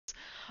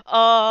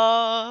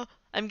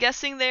I'm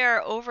guessing they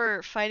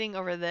are fighting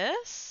over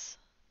this?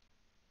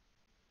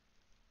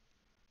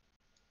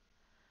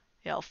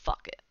 Yo,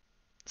 fuck it.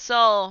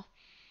 So,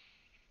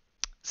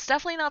 it's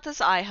definitely not this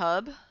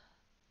iHub.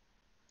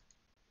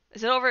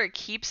 Is it over at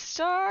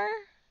Keepstar?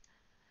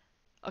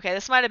 Okay,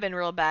 this might have been a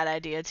real bad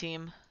idea,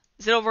 team.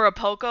 Is it over a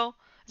Poco?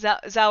 Is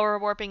that what we're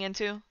warping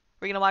into?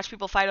 We're gonna watch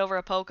people fight over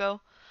a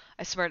Poco?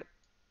 I swear to...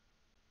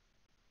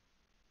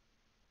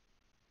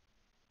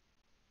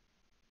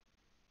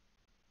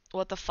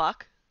 What the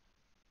fuck?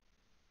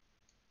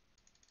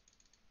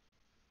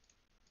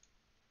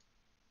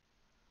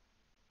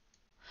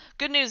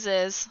 Good news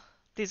is,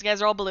 these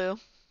guys are all blue,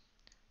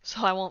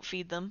 so I won't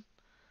feed them.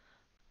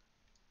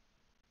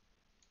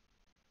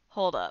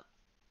 Hold up.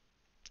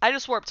 I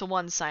just warped to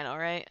one Sino,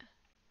 right?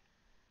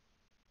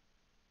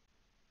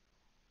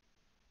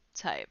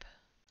 Type.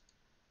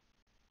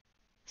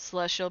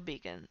 Celestial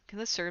Beacon. Can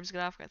the Serbs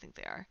get off? I think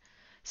they are.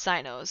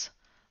 Sinos.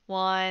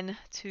 1,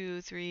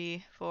 2,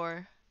 3,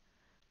 4.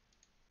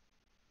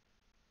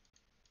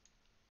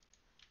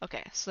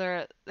 Okay,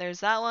 so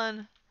there's that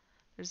one.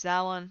 There's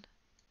that one.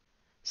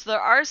 So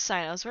there are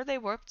Sinos. Where'd they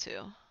warp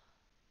to?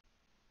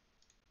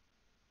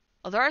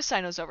 Oh, there are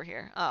Sinos over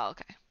here. Oh,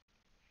 okay.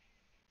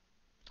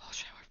 Oh,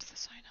 should I warp to the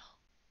Sino?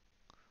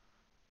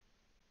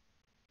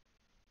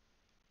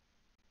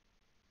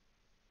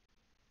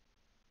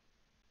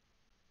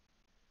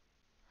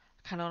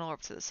 I kind of want to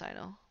warp to the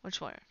Sino.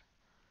 Which one?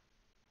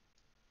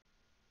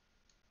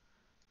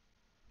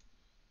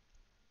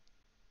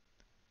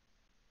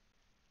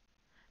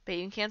 But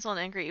you can cancel an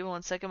angry even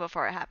 1 second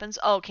before it happens?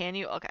 Oh, can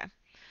you? Okay.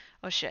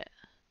 Oh, shit.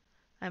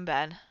 I'm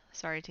bad.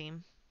 Sorry,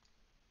 team.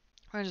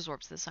 Or just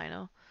warp to the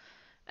Sino.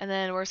 And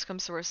then worst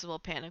comes to worst, we'll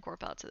panic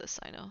warp out to the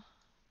Sino.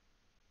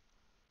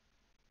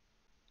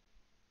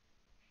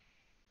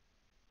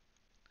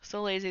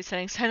 So lazy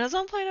setting Sinos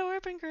on planet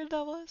warping grid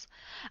that was.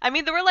 I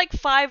mean, there were like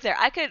 5 there.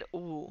 I could...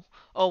 Ooh.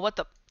 Oh, what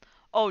the...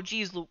 Oh,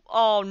 geez, Luke.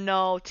 Oh,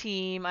 no,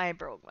 team. I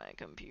broke my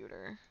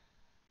computer.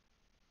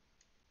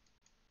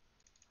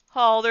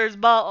 Oh, there's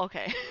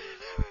okay.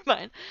 Never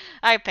mind.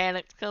 I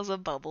panicked because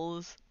of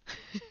bubbles.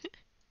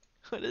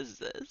 What is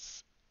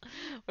this?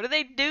 What do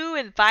they do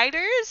in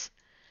fighters?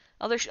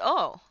 Oh, they're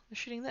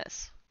shooting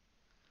this.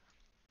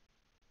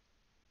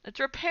 It's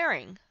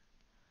repairing.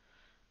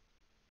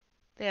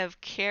 They have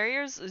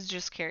carriers. It's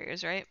just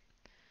carriers, right?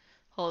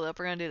 Hold up,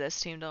 we're gonna do this,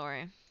 team. Don't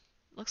worry.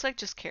 Looks like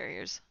just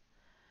carriers.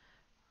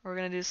 We're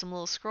gonna do some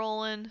little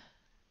scrolling.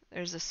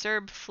 There's a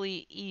Serb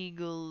fleet,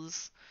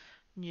 Eagles,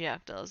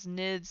 Jackdaws,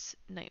 Nids,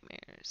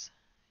 Nightmares.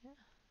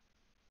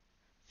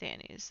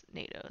 Thannies,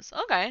 NATOs.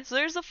 Okay, so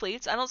there's the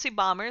fleets. I don't see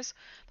bombers.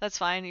 That's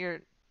fine.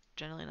 You're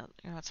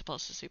not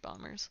supposed to see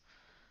bombers.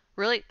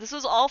 Really? This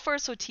was all for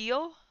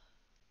Sotiyo?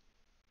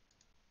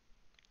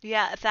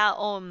 Yeah,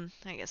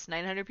 I guess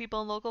 900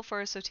 people in local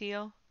for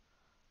Sotiyo.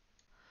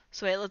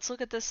 So wait, let's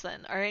look at this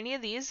then. Are any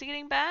of these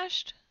getting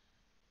bashed?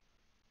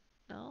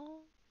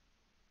 No.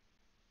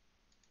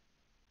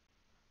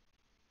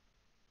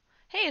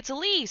 Hey, it's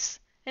Elise!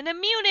 An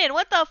Immunid!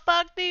 What the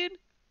fuck, dude?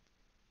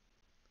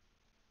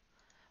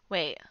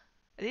 Wait,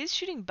 are these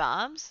shooting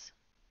bombs?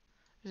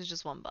 Or is it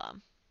just one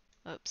bomb?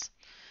 Oops.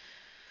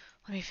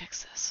 Let me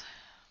fix this.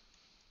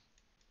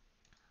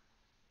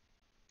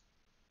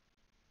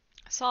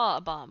 I saw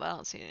a bomb, but I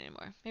don't see it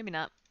anymore. Maybe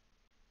not.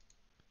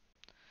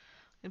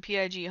 In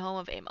PIG, home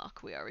of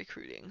AMOC, we are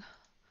recruiting.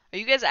 Are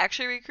you guys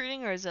actually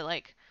recruiting, or is it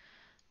like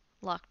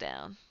locked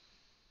down?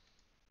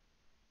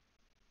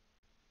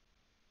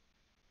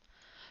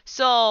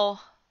 So,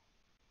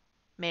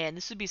 man,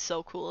 this would be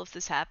so cool if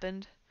this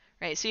happened.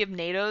 Right, so you have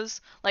NATOs.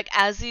 Like,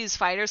 as these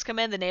fighters come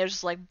in, the NATOs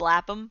just like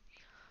blap them.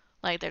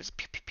 Like, there's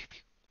pew pew pew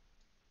pew.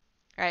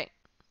 Right.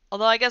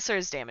 Although I guess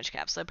there's damage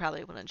caps, so I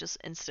probably wouldn't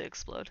just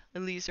insta-explode.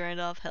 Elise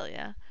Randolph, hell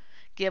yeah.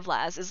 Give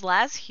Laz. Is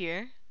Laz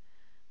here?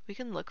 We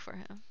can look for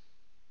him.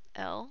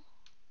 L.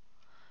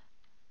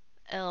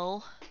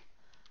 L.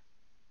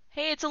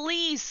 Hey, it's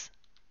Elise!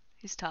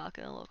 He's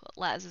talking a local.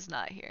 Laz is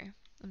not here.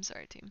 I'm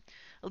sorry, team.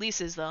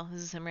 Elise is, though.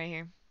 This is him right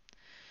here.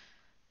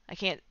 I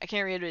can't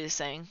read what he's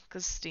saying,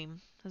 because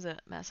Steam has a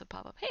massive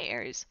pop-up. Hey,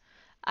 Aries.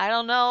 I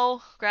don't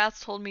know.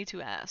 Grath told me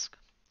to ask.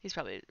 He's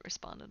probably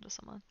responded to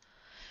someone.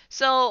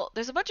 So,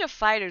 there's a bunch of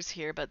fighters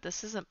here, but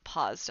this isn't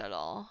paused at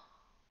all.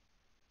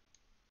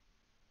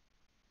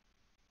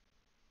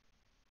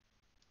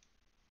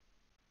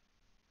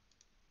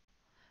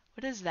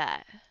 What is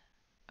that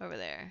over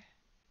there?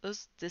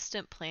 Those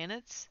distant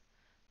planets?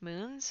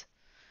 Moons?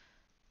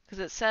 Because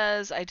it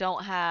says I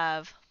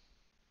have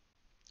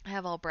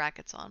all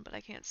brackets on, but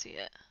I can't see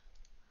it.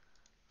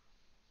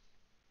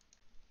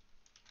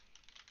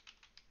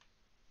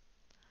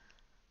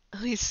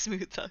 At least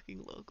smooth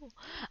talking local.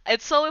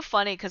 It's so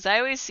funny because I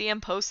always see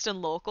him post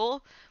in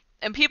local,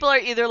 and people are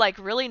either like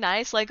really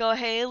nice, like oh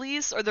hey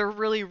Elise, or they're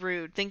really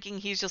rude, thinking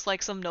he's just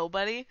like some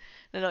nobody.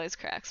 And it always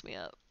cracks me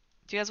up.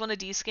 Do you guys want to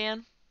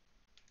descan?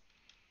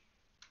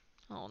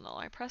 Oh no,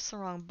 I pressed the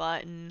wrong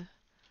button.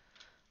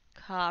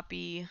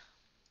 Copy.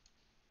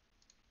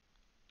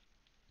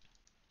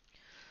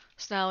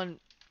 So now in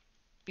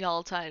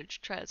y'all try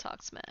to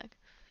talk smack.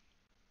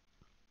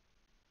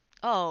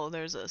 Oh,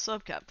 there's a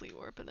subcap fleet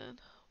warping in.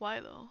 Why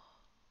though?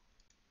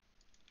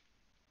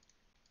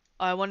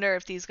 Oh, I wonder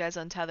if these guys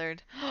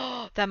untethered.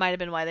 That might have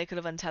been why they could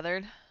have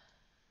untethered.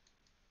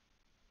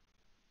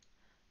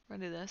 We're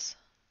gonna do this.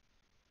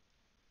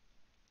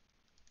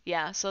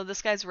 Yeah, so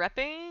this guy's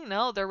repping?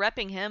 No, they're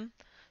repping him.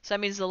 So that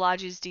means the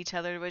Logi's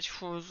detethered,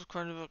 which was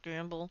kind of a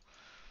gamble.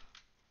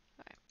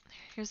 Alright,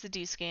 here's the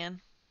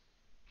D-scan.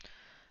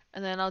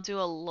 And then I'll do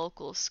a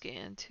local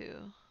scan too.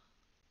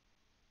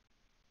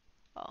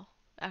 Oh,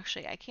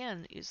 actually I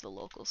can use the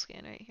local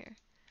scan right here.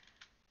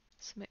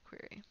 Submit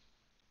query.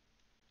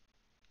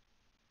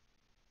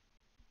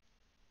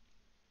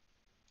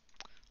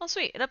 Oh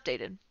sweet, it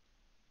updated.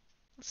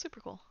 That's super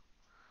cool.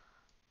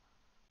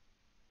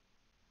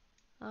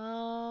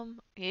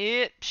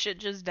 Yep, shit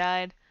just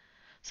died.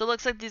 So it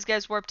looks like these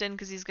guys warped in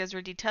because these guys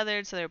were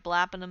detethered, so they're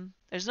blapping them.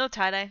 There's no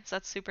tie-dye, so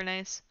that's super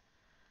nice.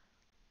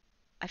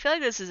 I feel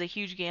like this is a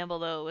huge gamble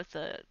though with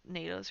the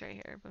NATOs right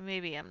here, but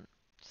maybe I'm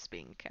just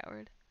being a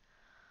coward.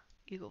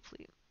 Eagle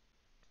fleet.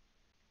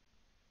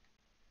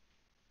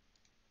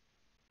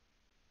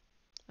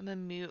 I'm gonna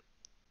mute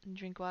and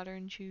drink water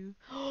and chew.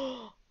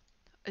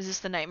 Is this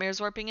the nightmares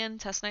warping in?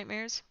 Test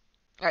nightmares?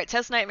 Alright,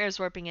 test nightmares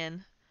warping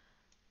in.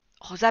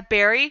 Oh, is that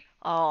Barry?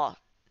 Oh,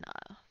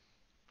 nah.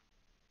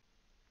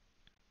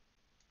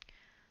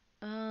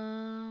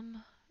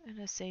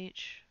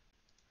 NSH.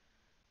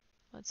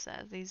 What's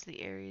that? These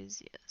the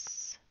areas?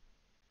 Yes.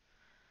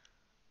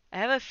 I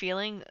have a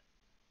feeling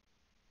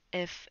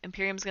if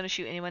Imperium's gonna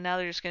shoot anyone now,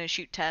 they're just gonna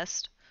shoot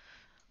Test,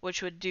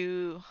 which would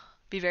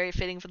be very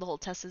fitting for the whole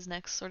Test's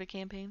next sort of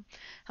campaign.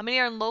 How many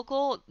are in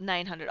local?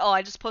 900. Oh,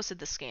 I just posted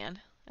the scan.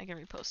 I can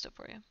repost it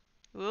for you.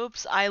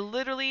 Whoops, I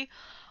literally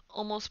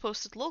almost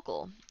posted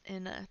local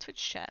in a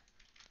Twitch chat.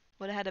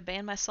 Would have had to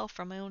ban myself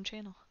from my own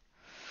channel.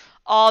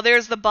 Oh,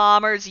 there's the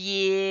bombers.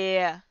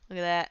 Yeah. Look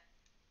at that.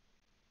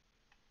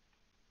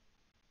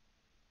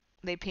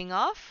 They ping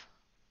off?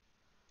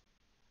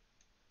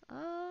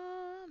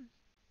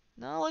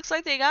 No, looks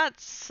like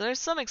there's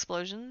some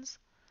explosions.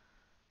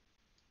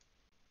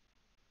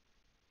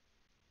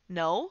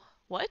 No?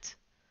 What?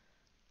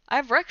 I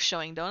have Rex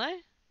showing, don't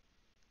I?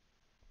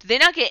 Did they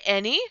not get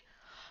any?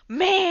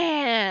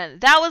 Man,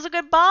 that was a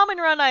good bombing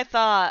run, I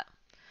thought.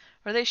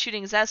 Are they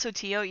shooting? Is that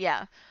Sotiyo?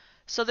 Yeah.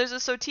 So there's a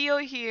Sotiyo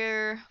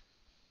here.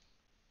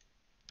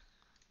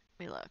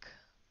 Let me look.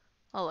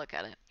 I'll look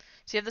at it.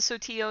 So you have the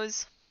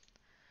Sotiyos.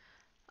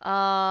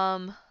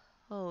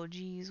 Oh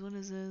geez, what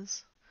is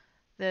this?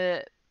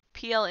 The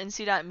PL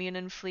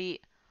NC.Munin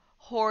fleet,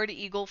 Horde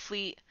Eagle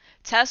fleet.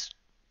 Test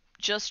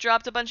just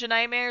dropped a bunch of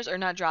nightmares, or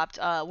not dropped,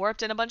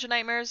 warped in a bunch of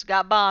nightmares,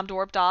 got bombed,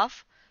 warped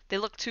off. They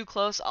looked too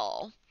close.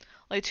 Oh,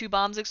 like 2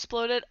 bombs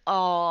exploded.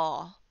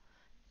 Oh,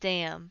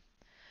 damn.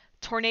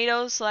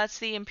 Tornadoes, so that's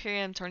the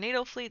Imperium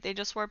Tornado fleet. They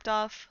just warped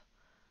off.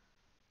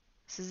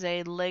 This is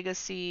a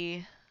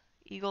Legacy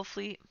Eagle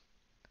fleet.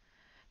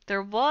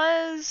 There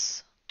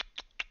was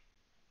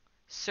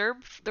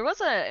There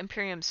was a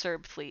Imperium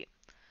Serb fleet,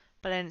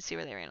 but I didn't see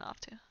where they ran off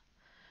to.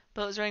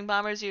 Boat was running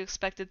bombers. You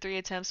expected 3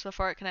 attempts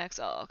before it connects.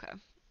 Oh, okay.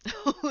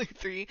 Only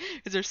 3,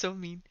 because they're so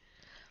mean.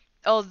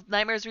 Oh,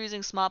 nightmares were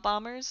using smart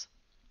bombers.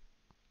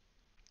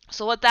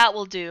 So what that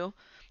will do,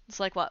 it's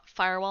like what,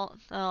 firewall?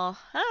 Oh,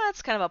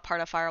 that's kind of a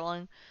part of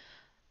firewalling.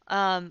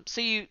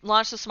 So you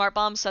launch the smart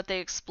bombs so that they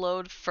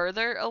explode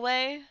further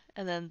away,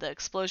 and then the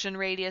explosion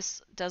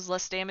radius does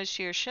less damage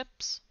to your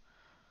ships.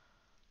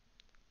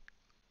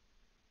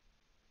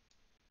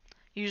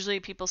 Usually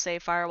people say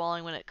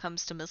firewalling when it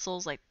comes to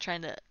missiles, like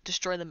trying to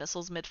destroy the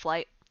missiles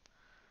mid-flight,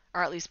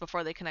 or at least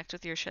before they connect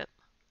with your ship.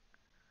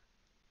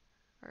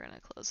 We're gonna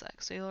close that,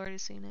 so you've already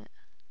seen it.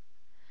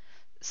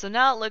 So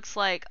now it looks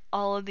like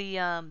all of the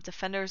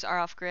defenders are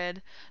off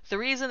grid. The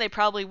reason they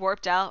probably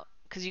warped out,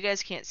 because you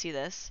guys can't see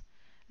this,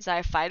 is I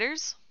have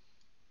fighters.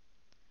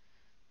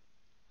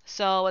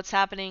 So what's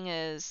happening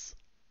is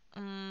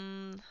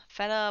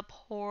fed up,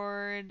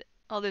 horde.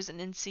 Oh, there's an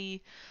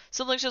NC.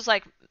 So it looks just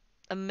like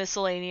a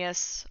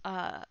miscellaneous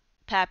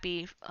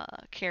Pappy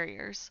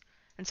carriers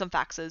and some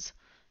faxes.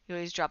 You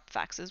always drop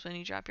faxes when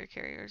you drop your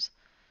carriers.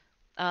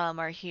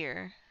 Are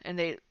here, and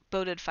they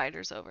boated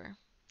fighters over,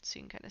 so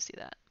you can kind of see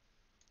that.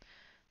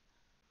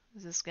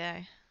 Is this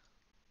guy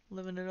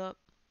living it up?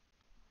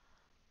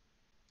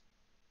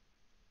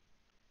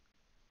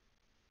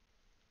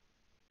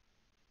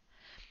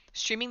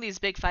 Streaming these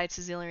big fights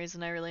is the only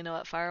reason I really know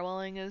what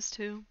firewalling is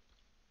too.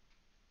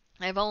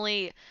 I've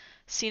only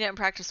seen it in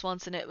practice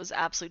once, and it was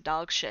absolute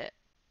dog shit.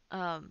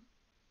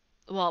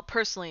 Well,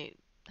 personally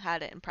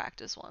had it in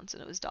practice once,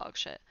 and it was dog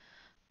shit.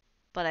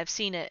 But I've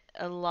seen it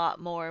a lot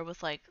more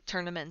with like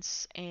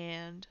tournaments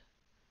and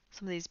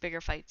some of these bigger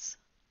fights.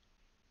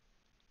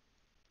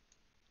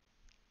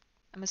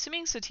 I'm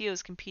assuming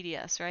Sotiyo's can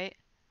PDS, right?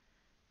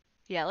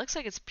 Yeah, it looks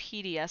like it's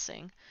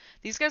PDSing.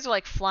 These guys are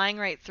like flying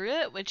right through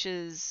it, which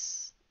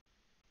is...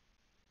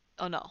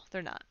 Oh no,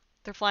 they're not.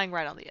 They're flying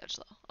right on the edge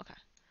though. Okay.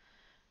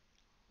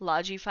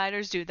 Logi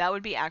fighters, dude, that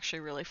would be actually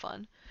really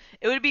fun.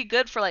 It would be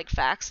good for like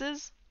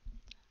faxes.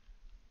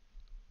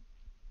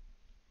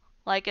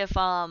 Like if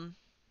oh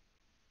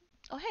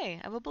hey,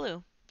 I have a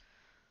blue.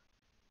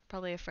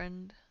 Probably a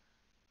friend.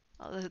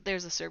 Oh,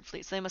 there's a Serb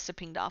fleet, so they must have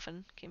pinged off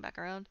and came back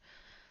around.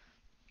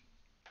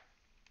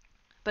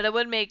 But it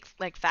would make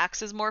like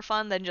faxes more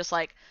fun than just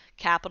like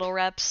capital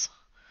reps.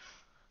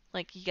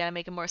 Like you gotta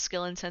make it more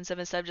skill intensive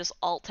instead of just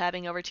alt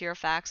tabbing over to your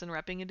fax and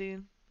repping a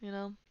dude, you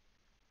know?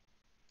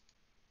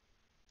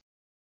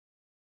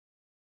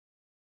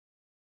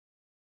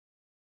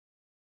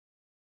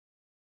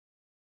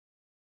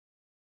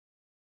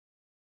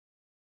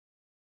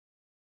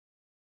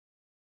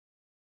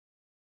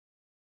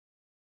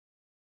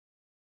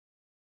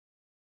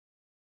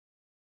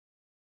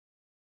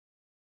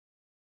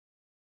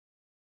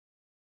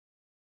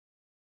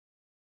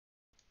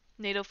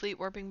 NATO fleet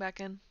warping back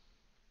in.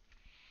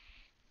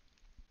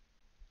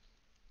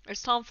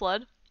 There's Tom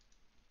Flood.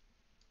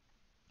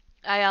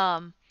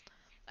 I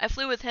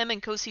flew with him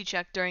and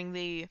Kosicek during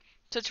the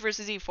Touch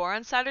vs. E4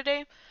 on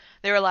Saturday.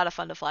 They were a lot of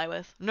fun to fly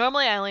with.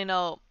 Normally I only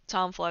know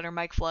Tom Flood or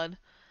Mike Flood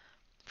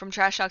from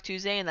Trash Talk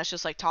Tuesday, and that's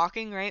just like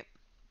talking, right?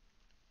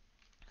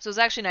 So it's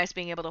actually nice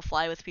being able to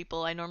fly with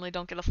people I normally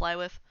don't get to fly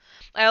with.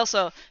 I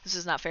also, this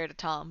is not fair to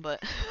Tom,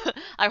 but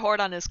I hoard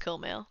on his kill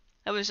mail.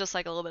 It was just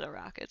like a little bit of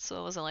rockets, so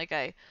it wasn't like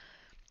I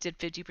did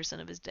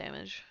 50% of his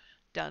damage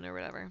done or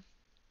whatever.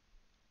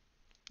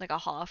 Like a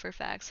haw for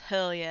facts.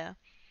 Hell yeah.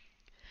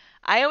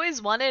 I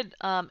always wanted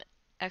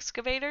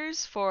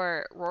excavators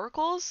for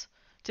rorquals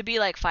to be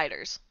like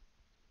fighters,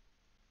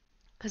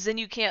 because then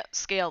you can't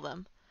scale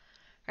them,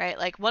 right?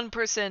 Like one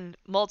person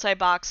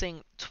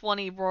multi-boxing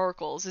 20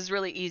 rorquals is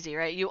really easy,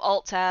 right? You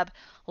alt tab,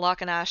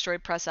 lock an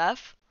asteroid, press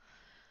F.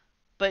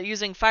 But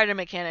using fighter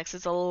mechanics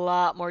is a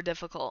lot more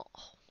difficult.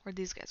 Oh, where'd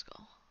these guys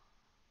go?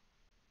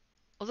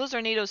 Oh, those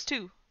are NATOs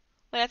too.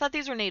 Wait, I thought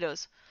these were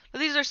NATOs. But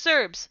these are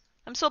Serbs.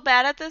 I'm so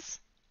bad at this.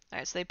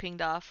 Alright, so they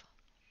pinged off.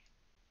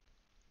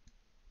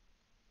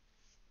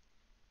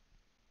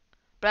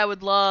 But I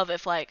would love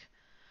if, like,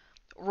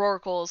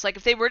 rorquals, like,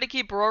 if they were to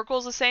keep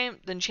rorquals the same,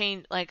 then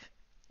change, like,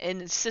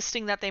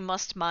 insisting that they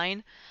must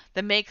mine,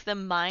 then make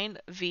them mine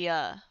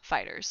via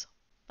fighters.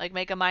 Like,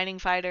 make a mining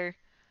fighter,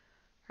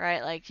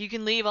 right? Like, you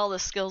can leave all the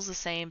skills the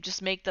same,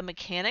 just make the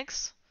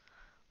mechanics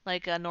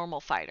like a normal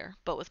fighter,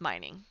 but with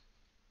mining.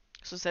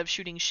 So instead of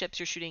shooting ships,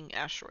 you're shooting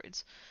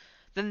asteroids.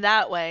 Then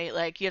that way,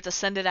 like, you have to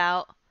send it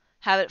out,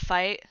 have it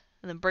fight,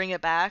 and then bring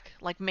it back,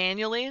 like,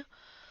 manually.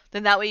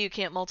 Then that way you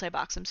can't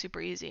multi-box them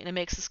super easy, and it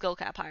makes the skill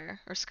cap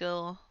higher, or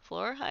skill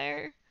floor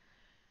higher.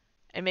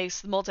 It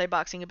makes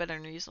multi-boxing a bit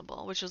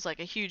unreasonable, which was, like,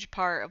 a huge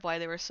part of why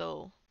they were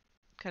so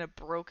kind of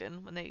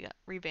broken when they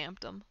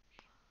revamped them.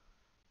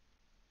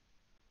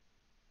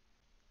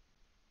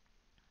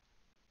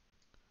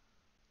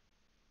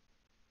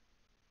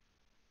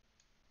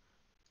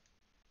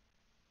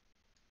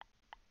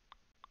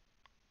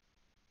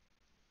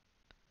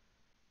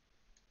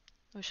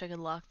 I wish I could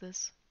lock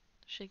this.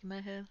 Shaking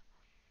my head.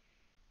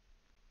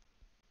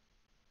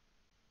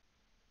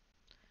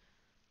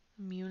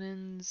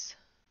 Munins.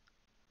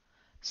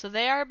 So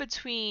they are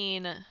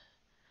between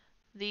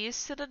these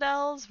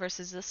citadels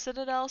versus this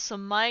citadel. So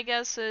my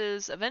guess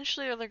is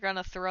eventually they're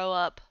gonna throw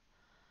up.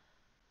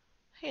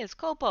 Hey, it's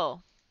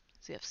Copo.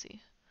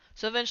 ZFC.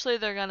 So eventually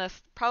they're gonna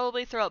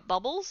probably throw up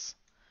bubbles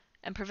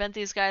and prevent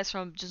these guys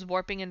from just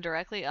warping in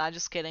directly. Ah,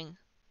 just kidding.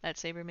 That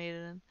saber made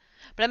it in.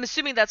 But I'm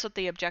assuming that's what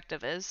the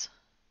objective is.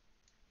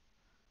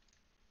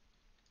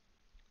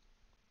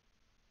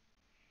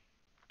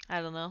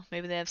 I don't know.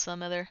 Maybe they have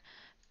some other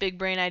big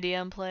brain idea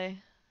in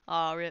play.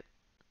 Aw, rip.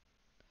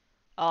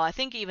 Oh, I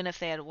think even if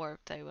they had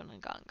warped, they wouldn't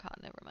have gotten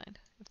caught. Never mind.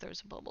 If there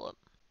was a bubble up.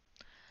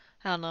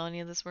 I don't know any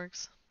of this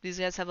works. These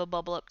guys have a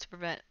bubble up to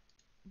prevent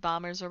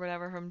bombers or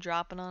whatever from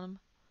dropping on them.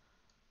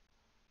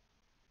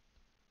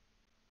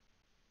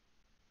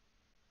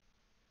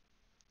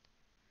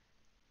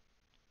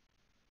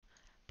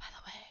 By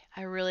the way,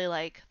 I really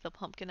like the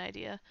pumpkin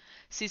idea.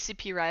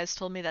 CCP Rise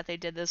told me that they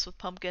did this with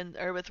pumpkin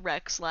or with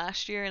Rex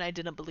last year, and I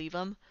didn't believe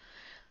them.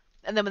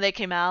 And then when they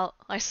came out,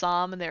 I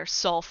saw them, and they're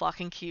so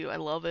fucking cute. I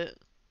love it.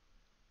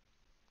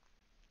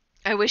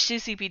 I wish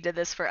CCP did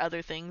this for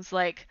other things,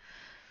 like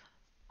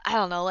I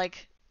don't know,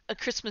 like a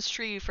Christmas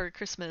tree for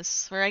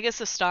Christmas, or I guess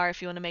a star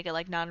if you want to make it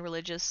like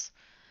non-religious,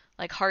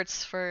 like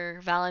hearts for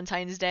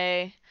Valentine's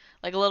Day,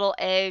 like little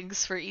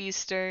eggs for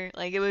Easter.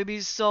 Like it would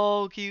be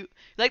so cute.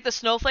 Like the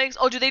snowflakes.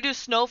 Oh, do they do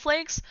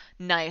snowflakes?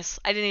 Nice.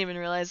 I didn't even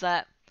realize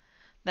that.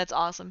 That's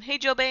awesome. Hey,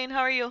 Joe Bain,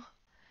 how are you?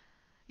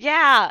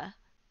 Yeah,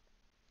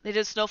 they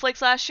did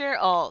snowflakes last year.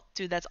 Oh,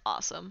 dude, that's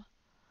awesome.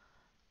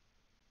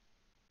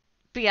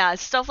 But yeah,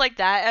 stuff like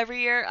that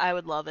every year, I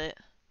would love it.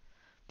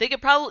 They could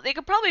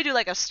probably do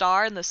like a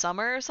star in the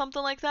summer or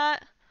something like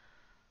that.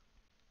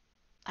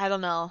 I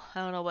don't know. I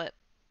don't know what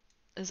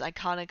is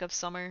iconic of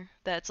summer.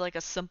 That's like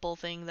a simple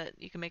thing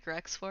that you can make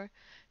Rex for.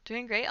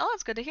 Doing great. Oh,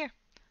 that's good to hear. I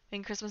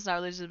mean, Christmas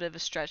and is a bit of a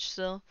stretch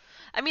still.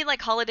 I mean,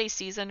 like holiday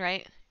season,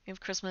 right? You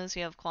have Christmas,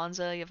 you have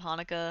Kwanzaa, you have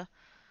Hanukkah.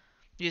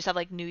 You just have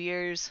like New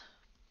Year's.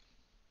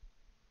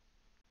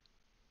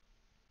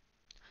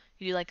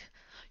 You do like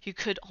You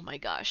could, oh my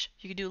gosh,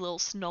 you could do little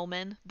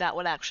snowmen. That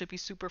would actually be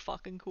super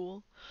fucking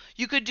cool.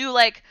 You could do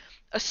like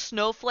a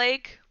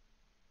snowflake,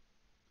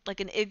 like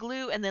an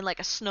igloo, and then like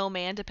a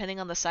snowman, depending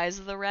on the size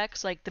of the wreck.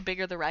 So like the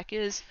bigger the wreck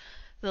is,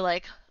 the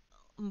like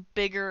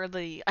bigger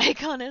the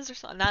icon is, or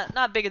something.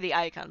 Not bigger the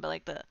icon, but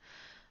like the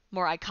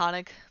more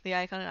iconic the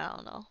icon. I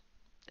don't know.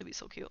 It'd be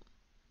so cute.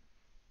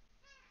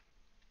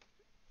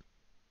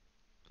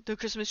 The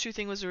Christmas tree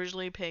thing was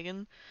originally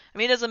pagan. I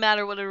mean, it doesn't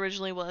matter what it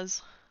originally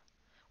was.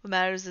 What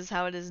matters is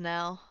how it is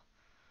now.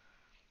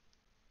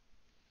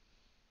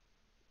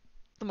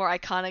 The more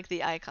iconic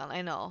the icon.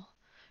 I know.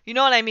 You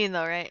know what I mean,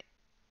 though, right?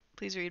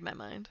 Please read my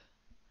mind.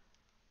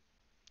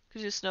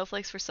 Could you do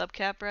snowflakes for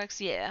subcap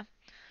wrecks? Yeah.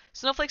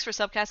 Snowflakes for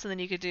subcaps, and then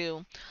you could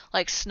do,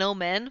 like,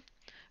 snowmen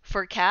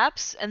for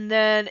caps, and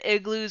then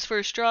igloos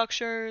for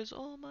structures.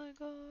 Oh my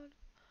god.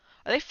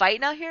 Are they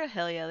fighting out here?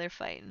 Hell yeah, they're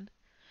fighting.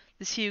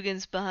 This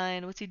Hugin's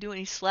behind. What's he doing?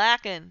 He's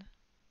slacking.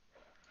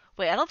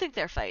 Wait, I don't think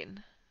they're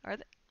fighting. Are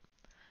they?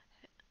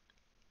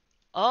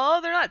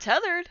 Oh, they're not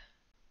tethered.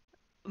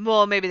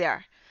 Well, maybe they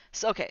are.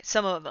 So, okay,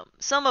 some of them.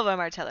 Some of them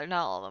are tethered.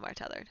 Not all of them are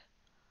tethered.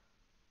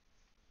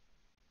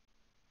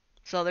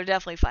 So they're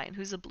definitely fine.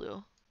 Who's the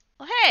blue?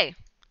 Oh, hey!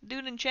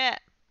 Dude in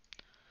chat.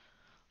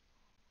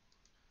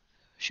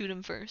 Shoot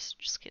him first.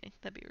 Just kidding.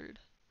 That'd be rude.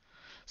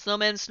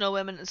 Snowmen, snow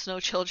women, and snow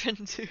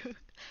children, too.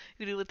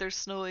 Who do with their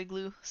snow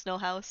igloo, snow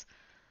house.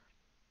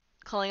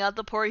 Calling out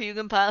the poor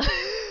Hugin pilot.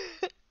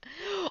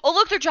 Oh,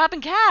 look, they're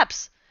dropping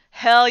caps!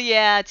 Hell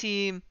yeah,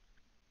 team.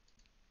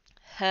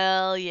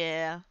 Hell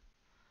yeah.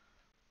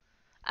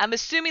 I'm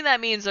assuming that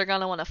means they're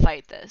gonna want to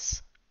fight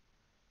this.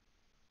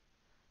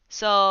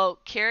 So,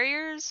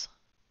 carriers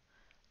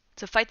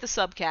to fight the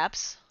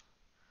subcaps.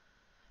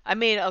 I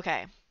mean,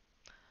 okay.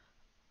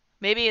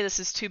 Maybe this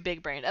is too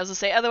big brained. I was gonna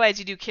say, otherwise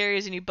you do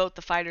carriers and you boat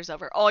the fighters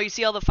over. Oh, you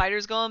see all the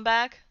fighters going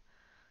back?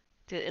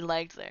 It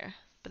lagged there,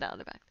 but now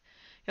they're back.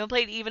 You haven't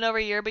played Eve in over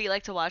a year, but you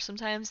like to watch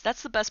sometimes?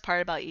 That's the best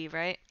part about Eve,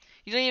 right?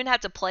 You don't even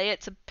have to play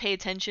it to pay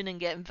attention and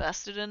get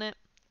invested in it.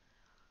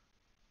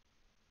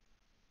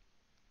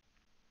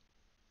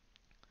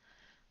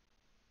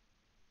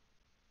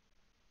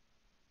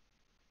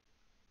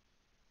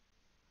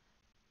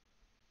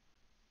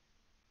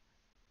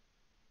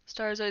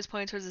 Stars always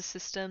point towards the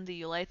system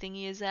the UI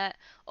thingy is at.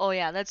 Oh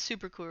yeah, that's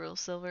super cool, Real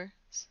Silver.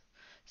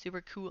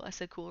 Super cool. I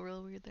said cool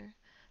real weird there.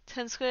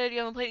 10 Squid, you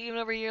haven't played even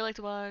over a year, like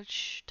to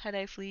watch.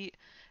 Tie-dye fleet.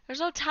 There's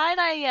no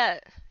tie-dye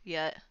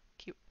yet.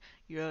 Cute.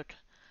 Yet.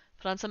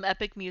 Put on some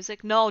epic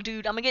music. No,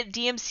 dude, I'm gonna get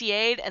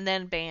DMCA'd and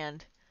then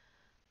banned.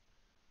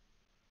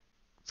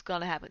 It's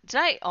gonna happen.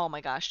 Tonight, oh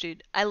my gosh,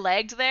 dude. I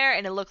lagged there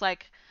and it looked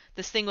like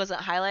this thing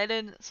wasn't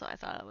highlighted, so I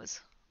thought it was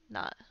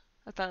not.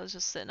 I thought it was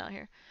just sitting out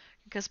here.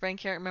 Because Brain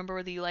can't remember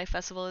where the Uli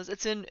Festival is.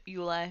 It's in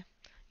Uli.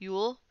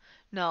 Yule?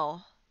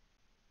 No.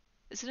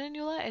 Is it in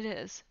Uli? It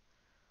is.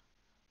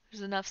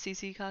 There's enough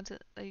CC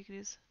content that you can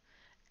use.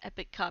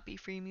 Epic copy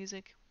free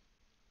music.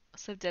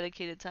 Also have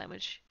dedicated time,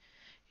 which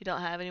you don't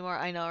have anymore.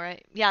 I know,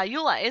 right? Yeah,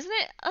 Uli, isn't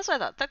it? That's what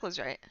I thought. Thekla's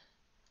right.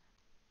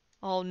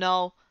 Oh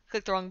no.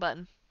 Click the wrong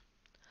button.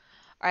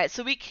 Alright,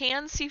 so we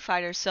can see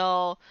fighters.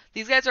 So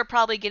these guys are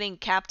probably getting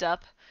capped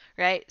up,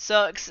 right?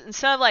 So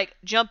instead of like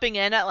jumping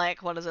in at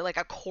like, what is it, like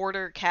a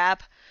quarter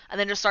cap, and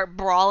then just start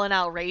brawling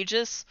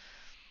outrageous,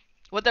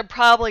 what they're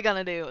probably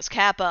gonna do is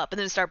cap up and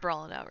then start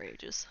brawling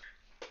outrageous.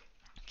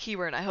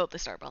 Keyword, I hope they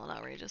start brawling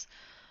outrageous.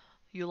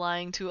 You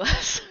lying to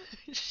us?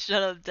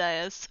 Shut up,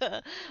 Dias.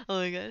 Oh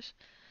my gosh.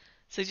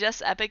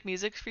 Suggest epic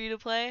music for you to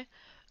play?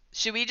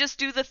 Should we just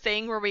do the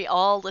thing where we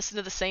all listen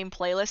to the same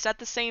playlist at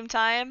the same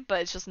time,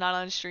 but it's just not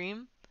on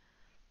stream?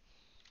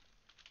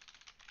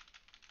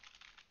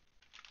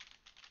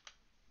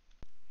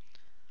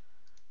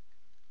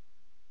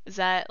 Is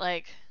that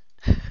like...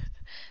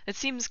 It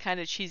seems kind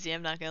of cheesy,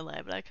 I'm not gonna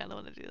lie, but I kind of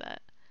want to do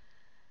that.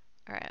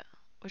 Alright,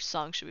 which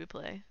song should we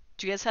play?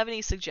 Do you guys have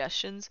any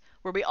suggestions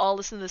where we all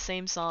listen to the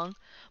same song?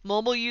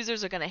 Mobile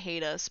users are gonna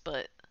hate us,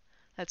 but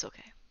that's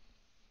okay.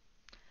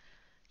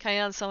 Counting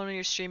on someone when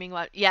you're streaming?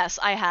 Yes,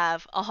 I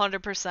have.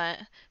 100%.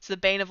 It's the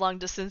bane of long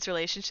distance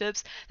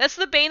relationships. That's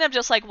the bane of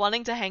just like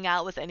wanting to hang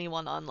out with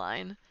anyone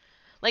online.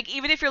 Like,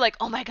 even if you're like,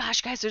 oh my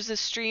gosh, guys, there's this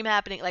stream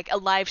happening, like a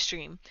live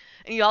stream,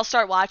 and you all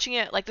start watching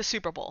it, like the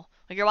Super Bowl.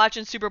 Like, you're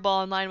watching Super Bowl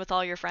online with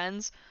all your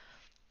friends,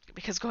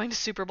 because going to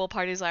Super Bowl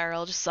parties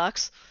IRL just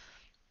sucks.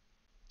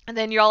 And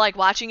then you're all like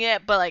watching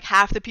it, but like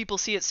half the people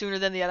see it sooner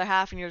than the other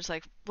half, and you're just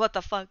like, what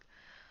the fuck?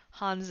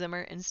 Hans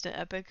Zimmer, instant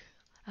epic.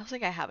 I don't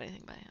think I have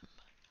anything by him.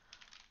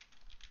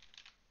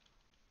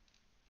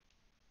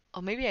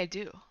 Oh, maybe I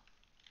do.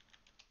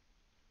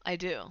 I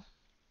do.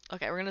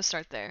 Okay, we're gonna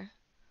start there.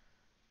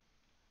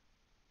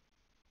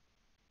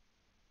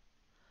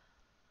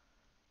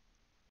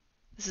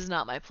 This is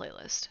not my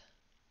playlist.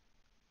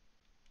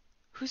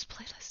 Whose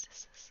playlist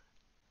is this?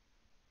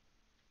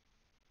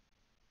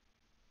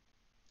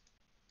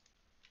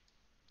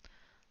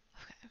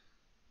 Okay.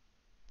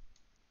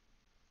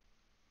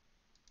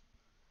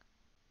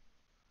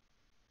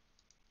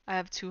 I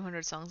have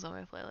 200 songs on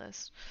my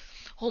playlist.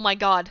 Oh my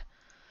god.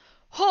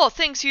 Oh,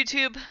 thanks,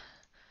 YouTube.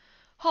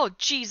 Oh,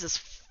 Jesus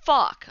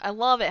fuck. I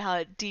love it how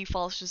it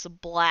defaults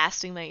just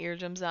blasting my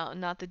eardrums out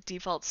and not the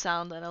default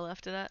sound that I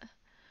left it at.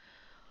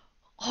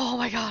 Oh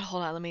my god,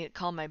 hold on, let me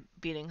calm my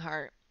beating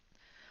heart.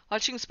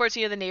 Watching sports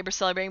near the neighbor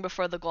celebrating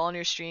before the goal on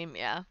your stream,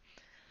 yeah.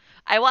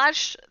 I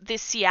watched the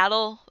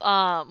Seattle,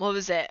 what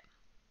was it?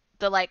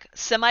 The like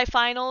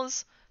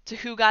semifinals to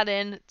who got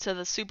in to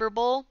the Super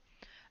Bowl,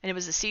 and it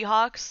was the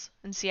Seahawks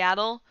in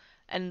Seattle,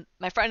 and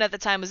my friend at the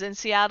time was in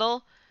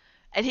Seattle,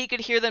 and he could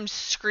hear them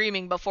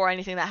screaming before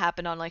anything that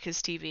happened on like his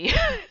TV.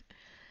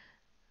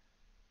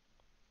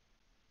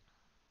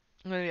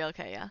 I'm gonna be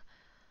okay, yeah.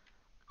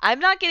 I'm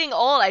not getting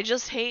old, I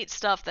just hate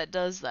stuff that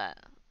does that.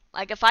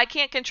 Like if I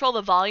can't control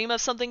the volume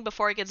of something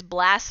before it gets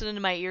blasted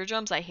into my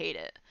eardrums, I hate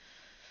it.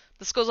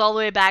 This goes all the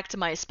way back to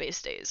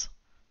MySpace days.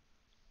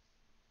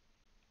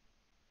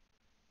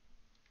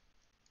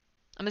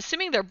 I'm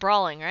assuming they're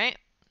brawling, right?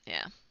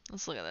 Yeah.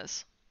 Let's look at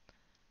this.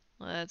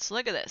 Let's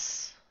look at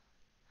this.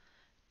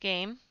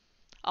 Game.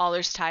 Oh,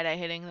 there's tie-dye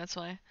hitting, that's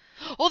why.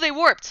 Oh, they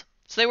warped!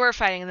 So they were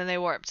fighting and then they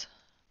warped.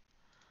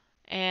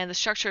 And the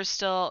structure is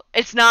still...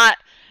 It's not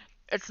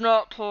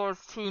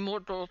Taurus team,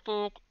 what the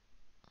fuck?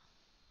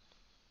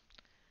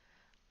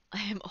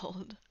 I am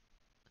old.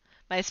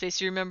 MySpace,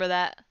 do you remember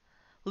that?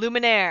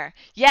 Luminaire.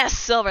 Yes,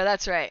 silver,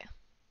 that's right.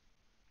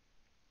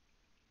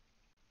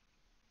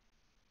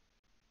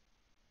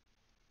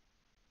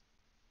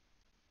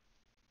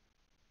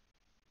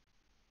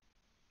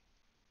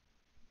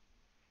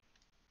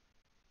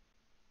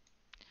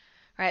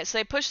 Alright, so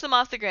they push them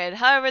off the grid.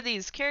 However,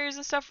 these carriers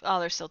and stuff... Oh,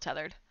 they're still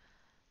tethered.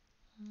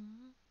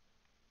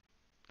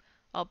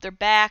 Oh, they're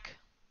back.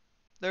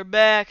 They're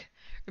back.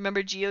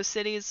 Remember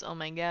GeoCities? Oh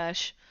my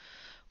gosh.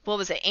 What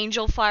was it?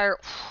 Angel Fire?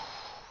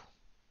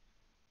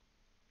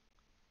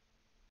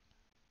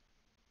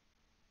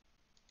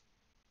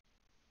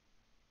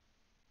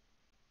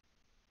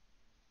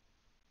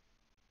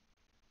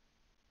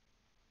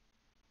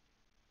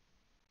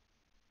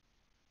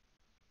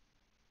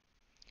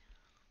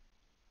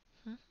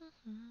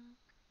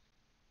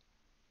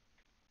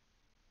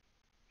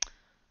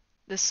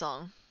 This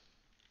song.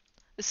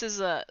 This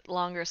is a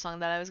longer song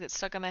that I always get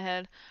stuck in my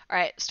head.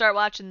 Alright, start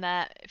watching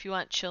that if you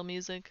want chill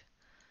music.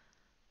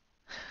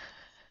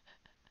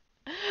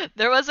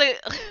 There was a...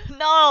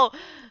 No!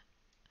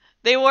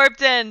 They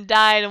warped in,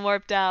 died, and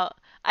warped out.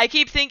 I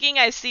keep thinking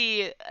I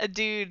see a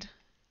dude.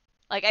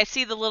 Like, I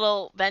see the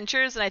little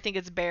ventures, and I think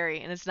it's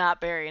Barry, and it's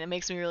not Barry, and it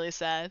makes me really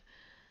sad.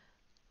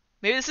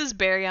 Maybe this is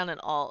Barry on an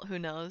alt, who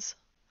knows.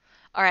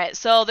 Alright,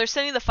 so they're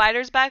sending the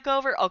fighters back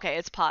over. Okay,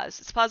 it's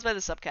paused. It's paused by the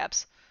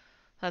subcaps.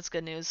 That's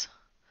good news.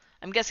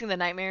 I'm guessing the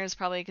Nightmares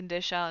probably can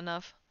dish out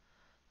enough.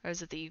 Or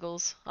is it the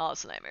Eagles? Oh,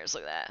 it's the Nightmares.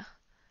 Look at that.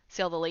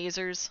 See all the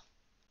lasers?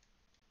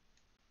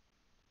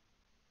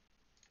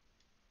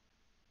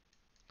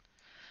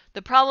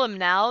 The problem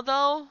now,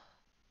 though,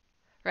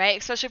 right,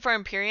 especially for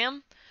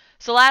Imperium,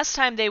 so last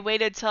time they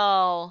waited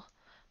till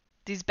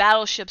these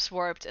battleships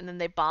warped and then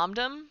they bombed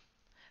them.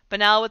 But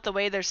now with the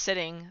way they're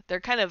sitting,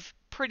 they're kind of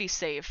pretty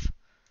safe,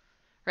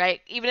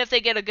 right? Even if they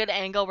get a good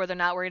angle where they're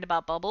not worried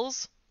about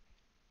bubbles,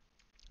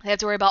 they have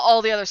to worry about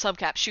all the other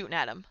subcaps shooting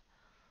at them.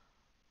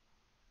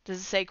 Does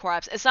it say core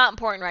apps? It's not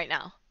important right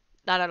now.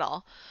 Not at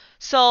all.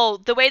 So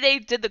the way they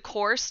did the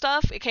core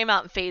stuff, it came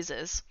out in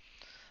phases.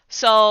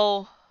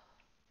 So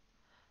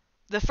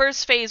the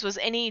first phase was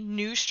any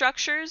new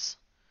structures.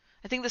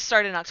 I think this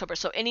started in October.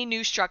 So any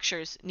new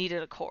structures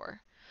needed a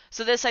core.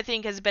 So this, I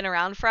think, has been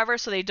around forever,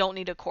 so they don't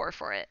need a core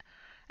for it.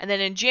 And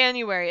then in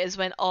January is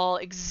when all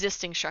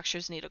existing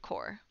structures need a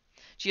core.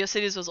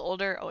 GeoCities was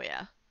older? Oh,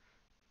 yeah.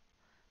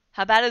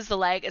 How bad is the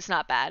lag? It's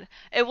not bad.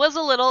 It was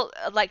a little,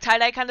 like,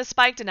 tie-dye kind of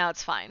spiked, and now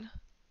it's fine.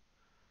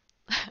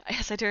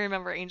 Yes, I do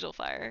remember Angel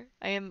Fire.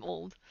 I am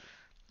old.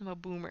 I'm a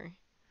boomer.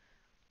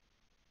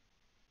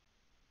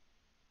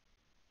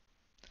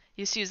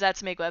 Used to use that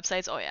to make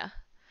websites? Oh, yeah.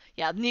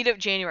 Yeah, need it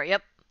January.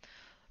 Yep.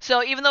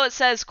 So even though it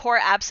says core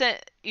absent,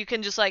 you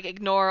can just, like,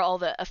 ignore all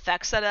the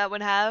effects that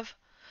would have.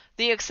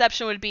 The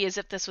exception would be as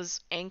if this was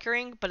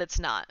anchoring, but it's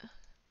not.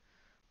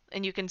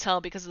 And you can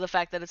tell because of the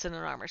fact that it's in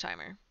an armor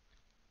timer.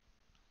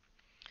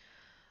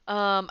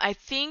 I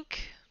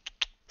think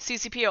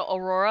CCP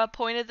Aurora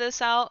pointed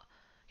this out.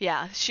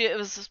 Yeah, it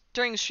was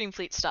during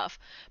Streamfleet stuff.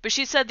 But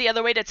she said the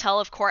other way to tell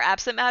if core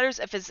absent matters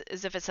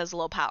is if it says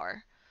low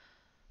power.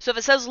 So if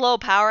it says low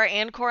power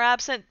and core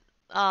absent,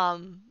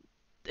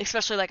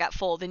 especially like at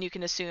full, then you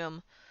can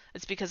assume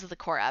it's because of the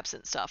core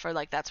absent stuff, or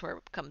like that's where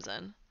it comes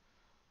in.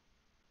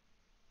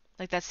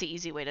 Like that's the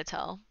easy way to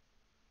tell.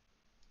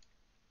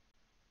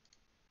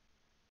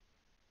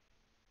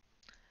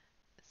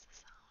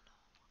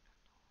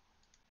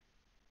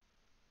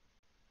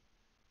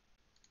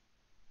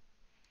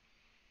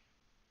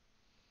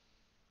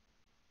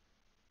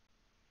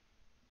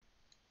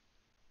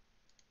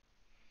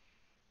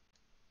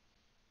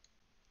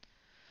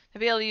 To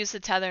be able to use the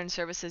tethering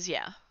services,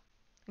 yeah.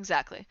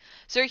 Exactly.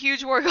 Is there a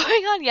huge war going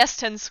on? Yes,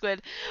 10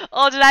 Squid.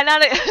 Oh, did I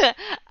not...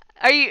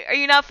 Are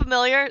you not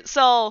familiar?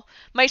 So,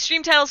 my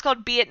stream title is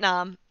called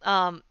Vietnam.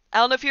 I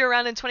don't know if you were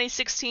around in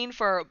 2016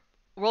 for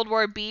World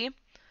War B.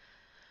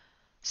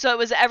 So it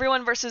was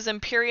everyone versus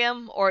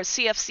Imperium, or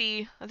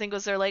CFC, I think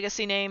was their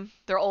legacy name.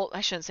 Their old,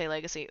 I shouldn't say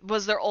legacy,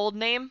 was their old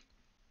name.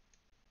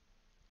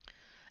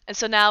 And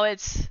so now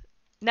it's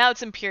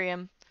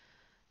Imperium.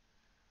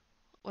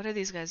 What are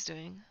these guys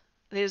doing?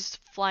 Are they just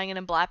flying in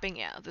and blapping?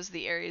 Yeah, those are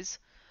the Ares.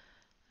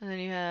 And then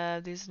you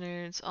have these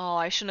nerds. Oh,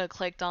 I shouldn't have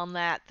clicked on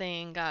that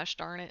thing. Gosh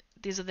darn it.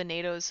 These are the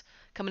NATOs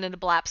coming into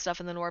blap stuff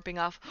and then warping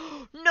off.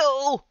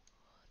 No!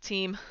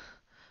 Team.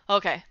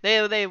 Okay,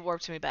 they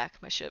warped me back,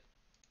 my ship.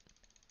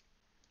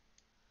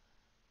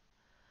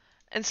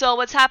 And so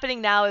what's happening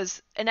now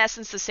is, in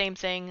essence, the same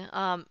thing.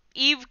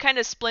 Eve kind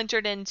of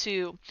splintered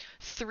into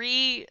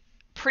 3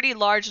 pretty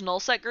large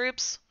null-set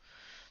groups.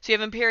 So you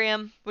have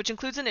Imperium, which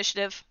includes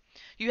Initiative.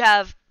 You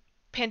have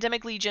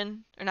Pandemic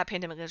Legion, or not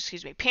Pandemic,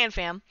 excuse me,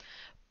 PanFam.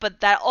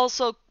 But that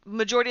also,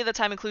 majority of the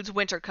time, includes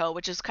Winter Co.,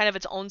 which is kind of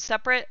its own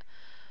separate,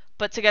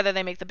 but together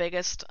they make the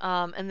biggest.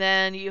 And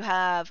then you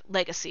have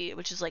Legacy,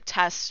 which is like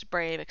Test,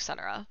 Brave,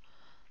 etc.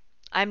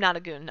 I'm not a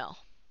goon, no.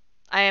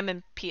 I am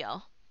in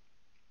PL.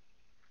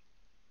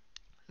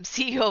 I'm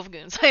CEO of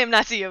Goons. I am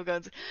not CEO of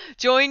Goons.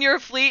 Join your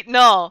fleet?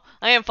 No.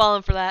 I am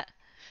falling for that.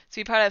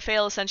 So you part of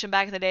Fail Ascension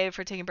back in the day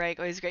for taking a break.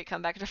 Always great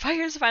comeback after 5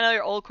 years to find out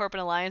your old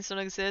corporate alliance don't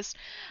exist.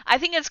 I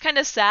think it's kind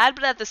of sad,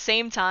 but at the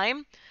same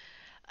time,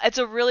 it's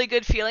a really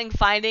good feeling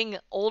finding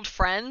old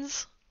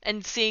friends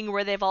and seeing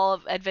where they've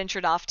all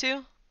adventured off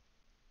to.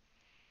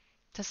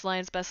 Test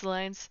Alliance, Best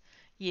Alliance.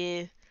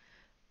 Yeah.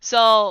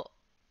 So,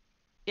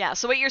 yeah.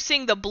 So what you're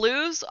seeing, the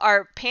blues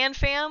are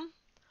PanFam,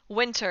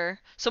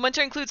 Winter. So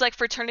Winter includes like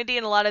Fraternity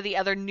and a lot of the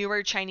other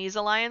newer Chinese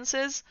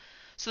alliances.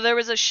 So there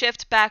was a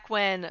shift back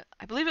when,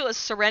 I believe it was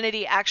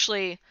Serenity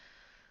actually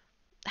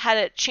had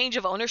a change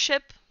of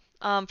ownership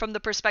from the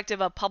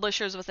perspective of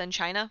publishers within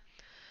China.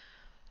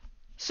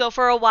 So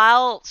for a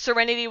while,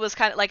 Serenity was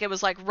kind of like, it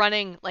was like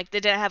running, like they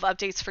didn't have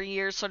updates for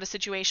years sort of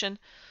situation.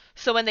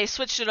 So when they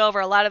switched it over,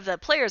 a lot of the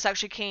players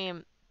actually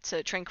came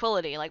to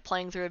Tranquility, like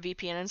playing through a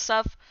VPN and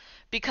stuff,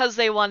 because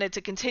they wanted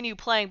to continue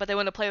playing, but they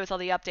wanted to play with all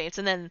the updates.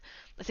 And then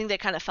I think they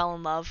kind of fell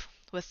in love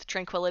with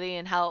Tranquility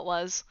and how it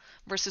was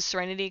versus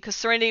Serenity, because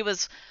Serenity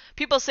was,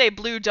 people say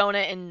blue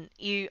donut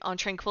on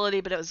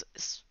Tranquility, but it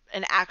was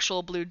an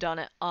actual blue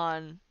donut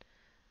on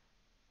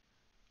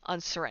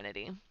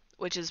Serenity,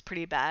 which is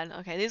pretty bad.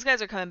 Okay, these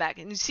guys are coming back.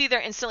 And you see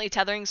they're instantly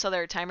tethering, so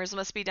their timers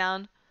must be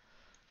down.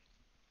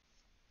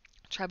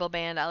 Tribal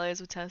band, allies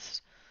with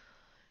test.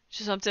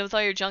 Just jumped in with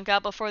all your junk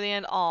out before the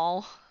end.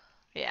 All.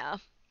 Yeah.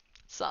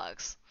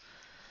 Sucks.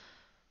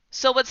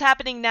 So what's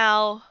happening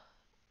now,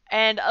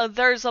 and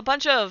there's a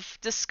bunch of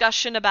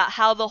discussion about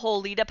how the whole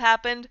lead-up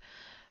happened,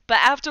 but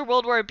after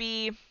World War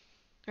B,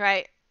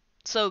 right,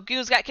 so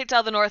Goons got kicked out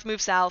of the north,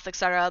 moved south,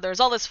 etc. There's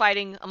all this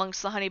fighting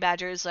amongst the honey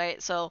badgers,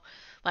 right? So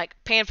like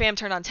PanFam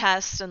turned on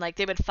Test, and like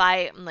they would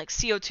fight, and like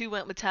CO2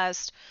 went with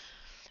Test.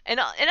 And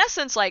in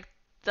essence, like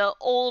the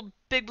old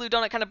Big Blue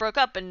Donut kind of broke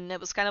up, and it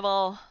was kind of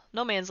all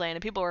no man's land,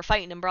 and people were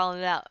fighting and brawling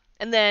it out.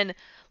 And then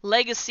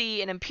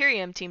Legacy and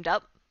Imperium teamed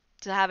up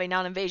to have a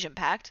non-invasion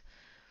pact,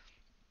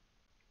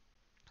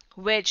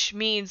 which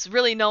means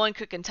really no one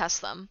could contest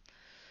them.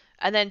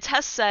 And then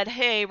Test said,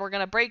 hey, we're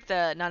going to break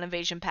the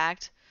non-invasion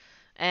pact,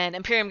 and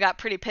Imperium got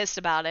pretty pissed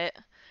about it.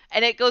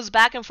 And it goes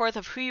back and forth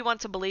of who you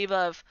want to believe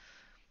of.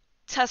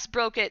 Test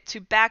broke it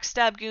to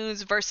backstab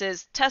Goons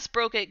versus Test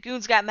broke it,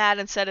 Goons got mad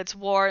and said it's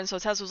war, and so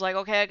Test was like,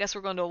 okay, I guess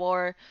we're going to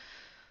war.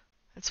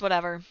 It's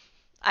whatever.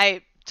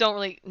 I don't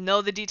really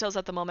know the details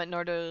at the moment,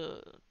 nor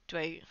do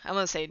I, I'm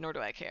going to say nor do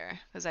I care,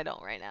 because I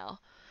don't right now.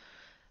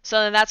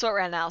 So then that's what we're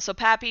at now. So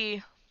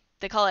Pappy,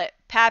 they call it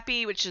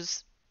Pappy, which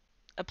is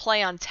a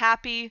play on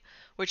Tappy,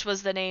 which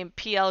was the name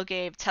PL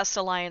gave Test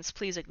Alliance,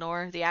 please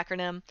ignore the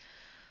acronym.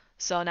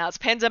 So now it's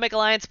Pandemic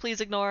Alliance, please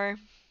ignore.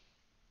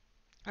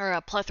 Or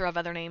a plethora of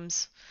other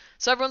names.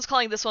 So everyone's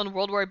calling this one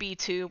World War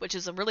B2, which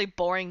is a really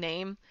boring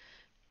name.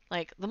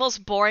 Like, the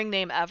most boring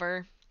name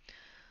ever.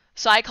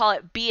 So I call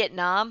it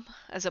Vietnam,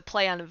 as a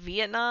play on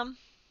Vietnam.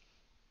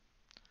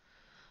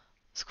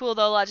 It's cool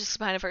though, logics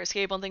behind it for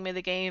escape. One thing made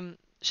the game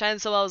shine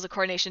so well as the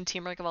coordination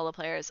teamwork of all the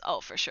players.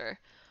 Oh, for sure.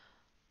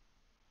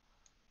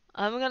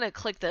 I'm gonna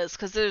click this,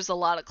 because there's a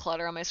lot of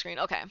clutter on my screen.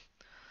 Okay.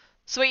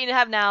 So what you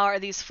have now are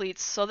these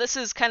fleets. So this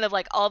is kind of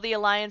like all the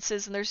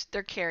alliances, and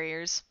they're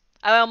carriers.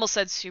 I almost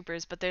said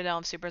supers, but they don't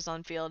have supers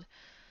on field.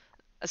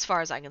 As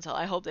far as I can tell.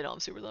 I hope they don't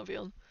have supers on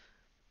field.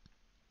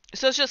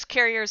 So it's just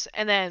carriers,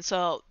 and then,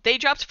 so they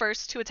dropped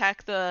first to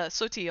attack the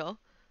Sotiyo.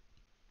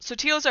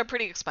 Sotiyos are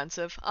pretty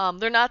expensive.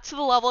 They're not to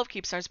the level of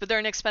Keepstars, but they're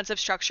an expensive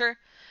structure.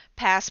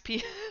 Pass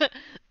P...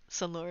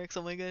 Sunlorix,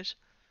 oh my gosh.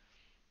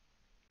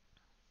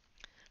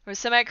 Or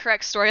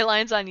semi-correct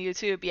storylines on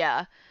YouTube,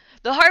 yeah.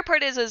 The hard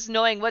part is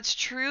knowing what's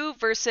true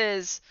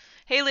versus...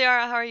 Hey,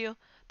 Liara, how are you?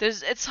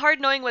 It's hard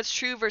knowing what's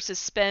true versus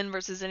spin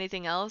versus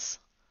anything else.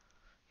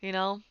 You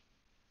know?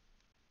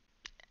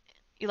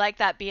 You like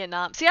that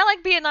Vietnam. See, I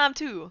like Vietnam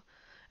too.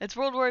 It's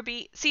World War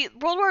B. See,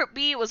 World War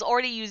B was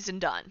already used and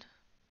done.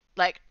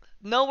 Like,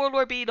 no World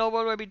War B, no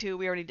World War B2.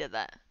 We already did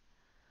that.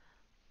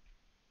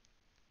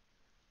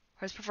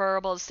 Or is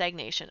preferable to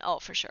stagnation? Oh,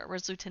 for sure.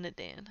 Where's Lieutenant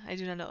Dan? I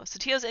do not know.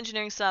 Sotiyo's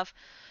engineering stuff,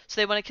 so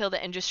they want to kill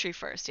the industry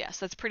first. Yes,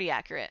 that's pretty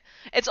accurate.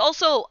 It's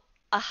also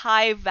a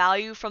high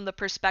value from the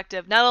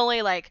perspective, not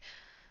only like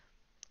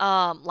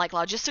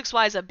logistics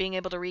wise of being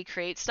able to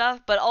recreate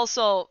stuff, but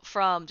also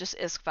from just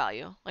ISK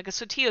value. Like a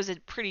Sotiyo is a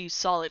pretty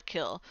solid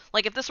kill.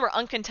 Like if this were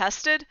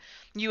uncontested,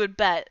 you would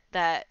bet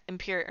that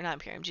not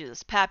Imperium,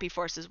 Jesus, Pappy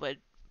forces would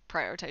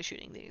prioritize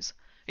shooting these.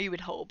 Or you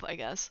would hope, I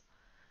guess.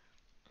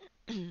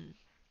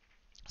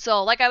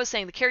 So, like I was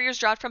saying, the carriers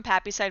dropped from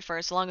Pappy side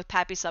first, along with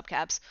Pappy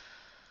subcaps.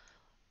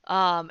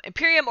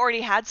 Imperium already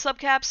had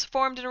subcaps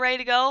formed and ready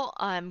to go.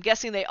 I'm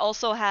guessing they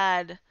also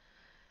had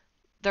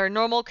their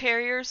normal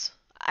carriers.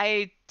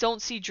 I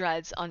don't see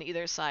dreads on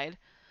either side.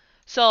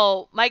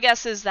 So my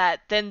guess is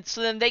that then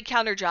they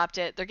counter dropped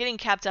it. They're getting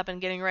capped up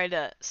and getting ready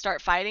to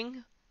start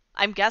fighting.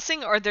 I'm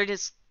guessing, or they're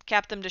just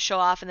capped them to show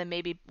off and then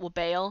maybe will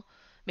bail.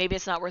 Maybe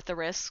it's not worth the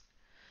risk.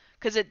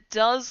 Because it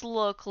does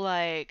look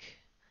like,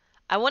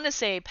 I want to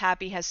say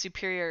Pappy has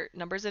superior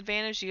numbers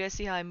advantage. Do you guys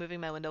see how I'm moving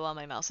my window while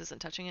my mouse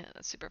isn't touching it?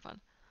 That's super fun.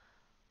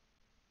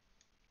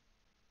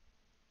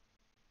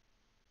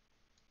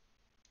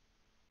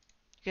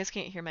 You guys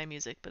can't hear my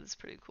music, but it's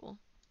pretty cool.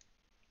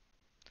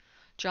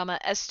 Drama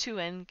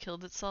S2N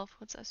killed itself.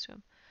 What's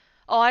S2N?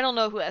 Oh, I don't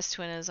know who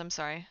S2N is. I'm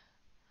sorry.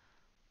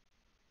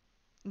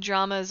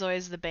 Drama is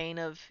always the bane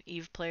of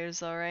Eve players,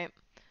 though, right?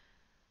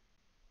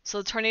 So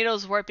the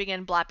tornado's warping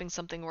in, blapping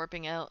something,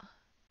 warping out.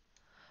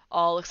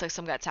 Oh, looks like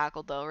some got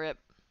tackled, though. Rip.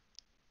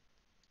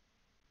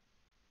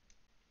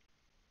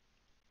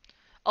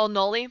 Oh,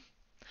 Noli?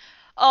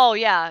 Oh,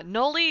 yeah.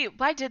 Noli,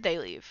 why did they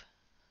leave?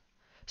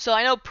 So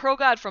I know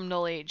ProGod from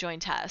Noli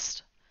joined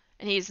Test,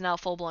 and he's now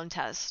full-blown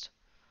Test.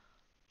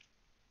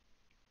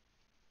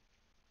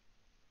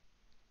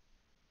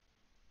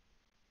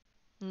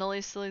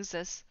 Noli still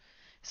exists.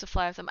 Used to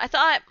fly with them. I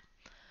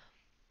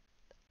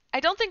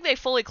don't think they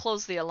fully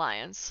closed the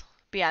alliance.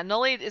 But yeah,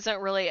 Noli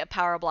isn't really a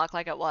power block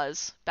like it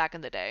was back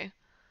in the day.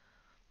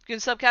 Goon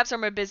subcaps are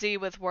more busy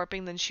with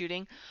warping than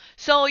shooting.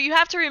 So you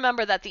have to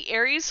remember that the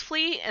Ares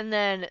fleet and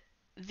then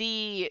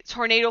the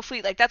Tornado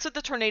fleet, like that's what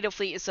the Tornado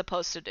fleet is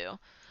supposed to do.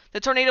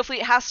 The Tornado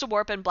fleet has to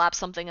warp and blap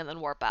something and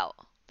then warp out.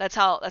 That's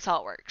how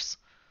it works.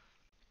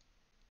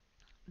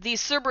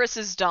 These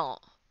Cerberuses don't.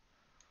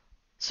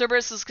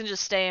 Cerberuses can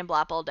just stay and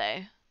blap all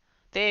day.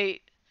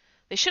 They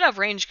should have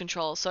range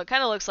control, so it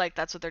kind of looks like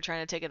that's what they're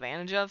trying to take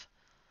advantage of.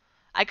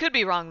 I could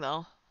be wrong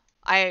though.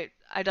 I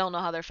don't know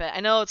how they're fit.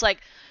 I know it's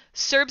like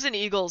Serbs and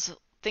Eagles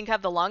think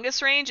have the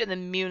longest range, and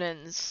then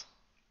Munins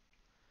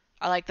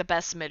are like the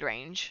best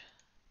mid-range.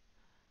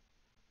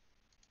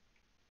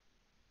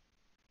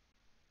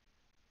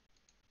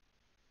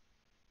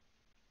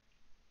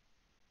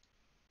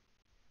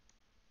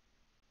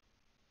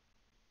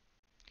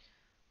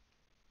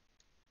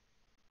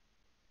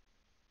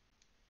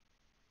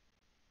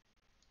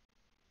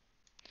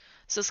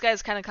 So this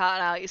guy's kind of caught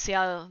out. You see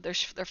how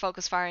they're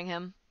focus firing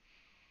him.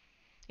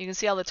 You can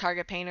see all the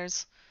target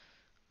painters.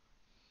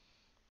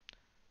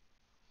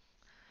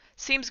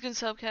 Seems good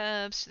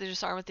subcaps. They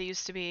just aren't what they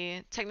used to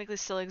be. Technically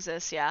still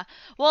exists, yeah.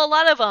 Well,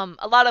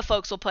 a lot of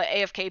folks will put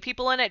AFK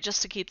people in it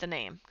just to keep the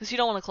name, because you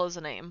don't want to close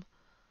the name.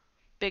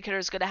 Big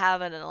hitter's good to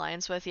have an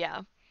alliance with,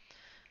 yeah.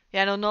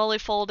 Yeah, no, Noli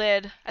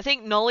folded. I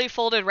think Noli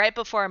folded right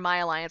before my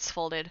alliance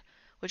folded,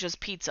 which was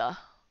Pizza.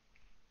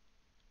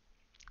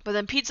 But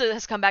then Pizza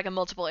has come back in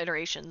multiple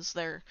iterations.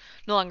 They're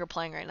no longer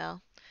playing right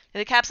now. Are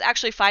the Caps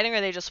actually fighting, or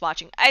are they just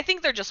watching? I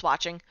think they're just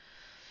watching.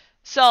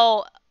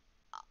 So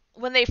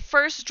when they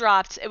first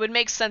dropped, it would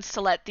make sense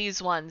to let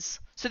these ones.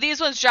 So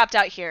these ones dropped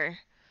out here.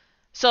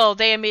 So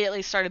they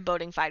immediately started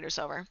boating fighters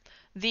over.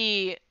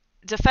 The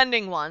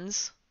defending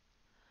ones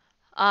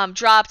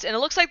dropped, and it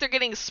looks like they're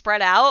getting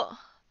spread out,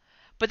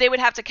 but they would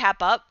have to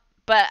cap up.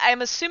 But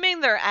I'm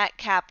assuming they're at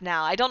cap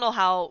now. I don't know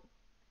how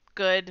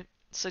good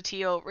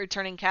Sotiyo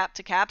returning cap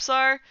to caps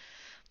are.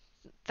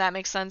 That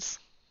makes sense.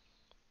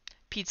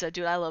 Pizza,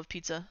 dude, I love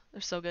pizza.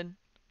 They're so good.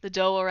 The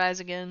dough will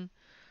rise again.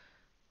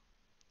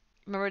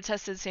 Remember,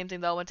 tested the same thing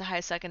though. Went to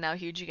high second, now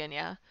huge again.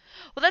 Yeah.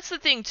 Well, that's the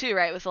thing too,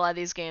 right? With a lot of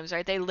these games,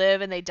 right? They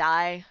live and they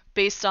die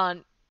based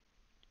on,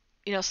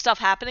 stuff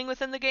happening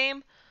within the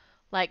game,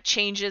 like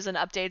changes and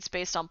updates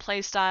based on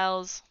play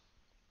styles,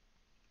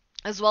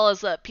 as well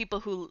as the people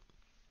who,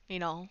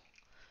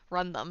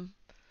 run them.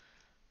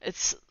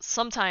 It's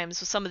sometimes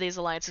with some of these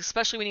alliances,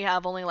 especially when you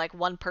have only like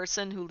one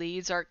person who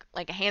leads or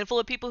like a handful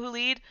of people who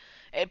lead,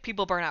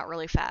 people burn out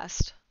really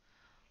fast.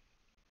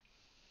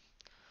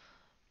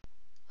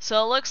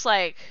 So it looks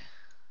like,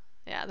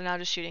 yeah, they're now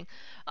just shooting.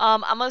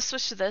 I'm going to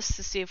switch to this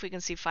to see if we can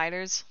see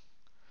fighters.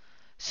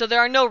 So there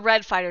are no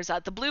red fighters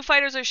out. The blue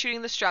fighters are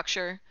shooting the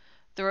structure.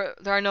 There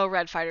are no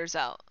red fighters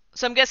out.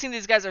 So I'm guessing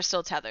these guys are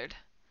still tethered.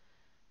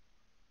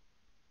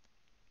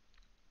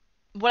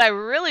 What I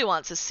really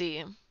want to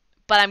see,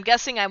 but I'm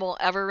guessing I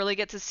won't ever really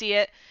get to see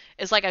it,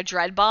 is like a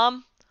dread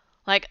bomb.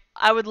 Like,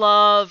 I would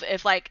love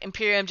if like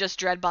Imperium just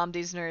dread bombed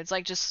these nerds.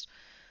 Like, just,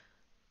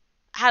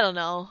 I don't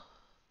know,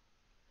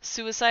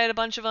 suicide a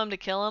bunch of them to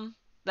kill them.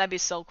 That'd be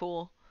so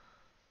cool.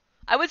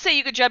 I would say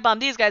you could jet bomb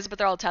these guys, but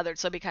they're all tethered,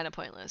 so it'd be kind of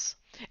pointless.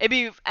 It'd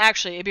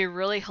be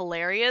really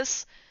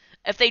hilarious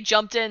if they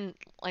jumped in,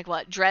 like,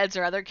 what, dreads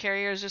or other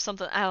carriers or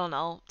something. I don't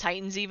know,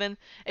 Titans even.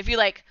 If you,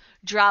 like,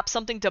 drop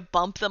something to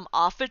bump them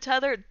off a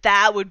tether,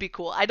 that would be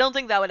cool. I don't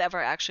think that would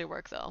ever actually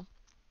work, though.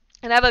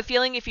 And I have a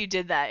feeling if you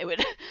did that, it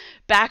would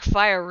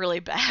backfire really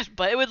bad,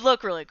 but it would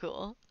look really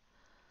cool.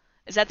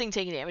 Is that thing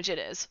taking damage? It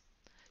is.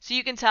 So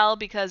you can tell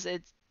because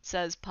it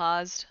says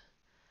paused.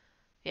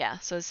 Yeah,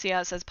 so see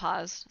how it says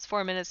paused? It's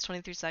 4 minutes,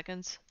 23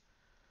 seconds.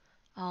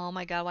 Oh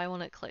my god, why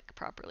won't it click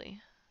properly?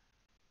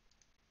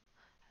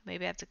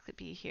 Maybe I have to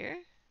be here?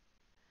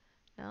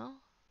 No?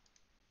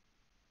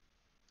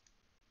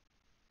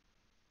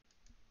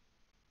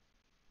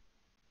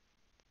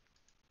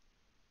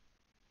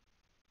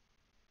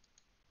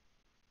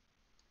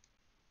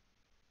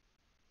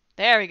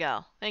 There we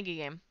go. Thank you,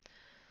 game.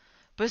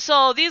 But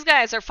so these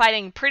guys are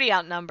fighting pretty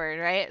outnumbered,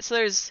 right? So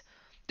there's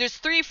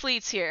 3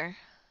 fleets here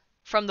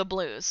from the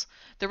blues.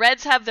 The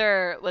reds have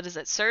their, what is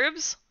it,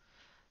 Serbs?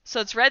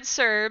 So it's red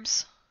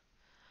Serbs.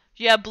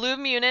 You have blue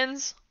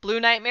Munins, blue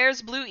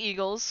Nightmares, blue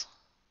Eagles.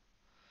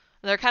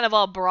 They're kind of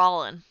all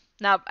brawling.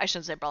 Now, I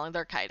shouldn't say brawling,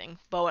 they're kiting,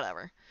 but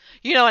whatever.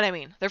 You know what I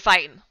mean. They're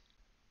fighting.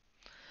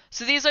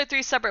 So these are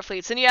 3 separate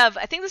fleets. And you have,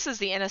 I think this is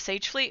the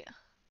NSH fleet.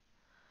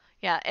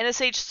 Yeah,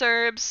 NSH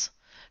Serbs.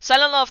 So I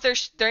don't know if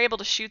they're able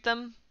to shoot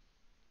them.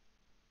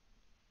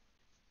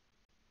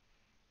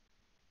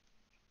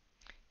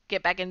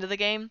 Get back into the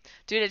game.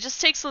 Dude, it just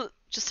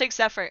takes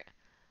effort.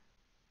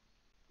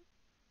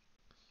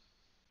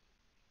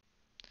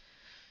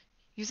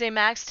 Use a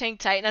max tank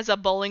Titan as a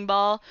bowling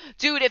ball.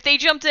 Dude, if they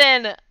jumped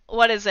in,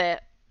 what is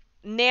it?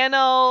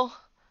 Nano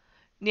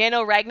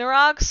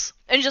Ragnaroks?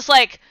 And just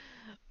like,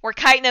 we're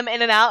kiting them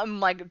in and out and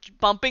like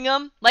bumping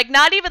them. Like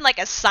not even like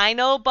a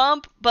Sino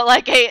bump, but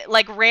like a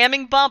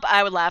ramming bump,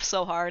 I would laugh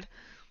so hard.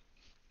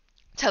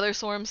 Tether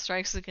Swarm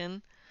strikes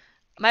again.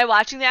 Am I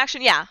watching the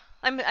action? Yeah,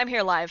 I'm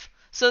here live.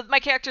 So my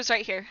character's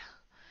right here.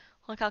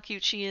 Look how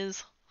cute she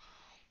is.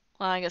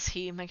 Well, I guess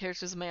my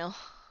character's a male.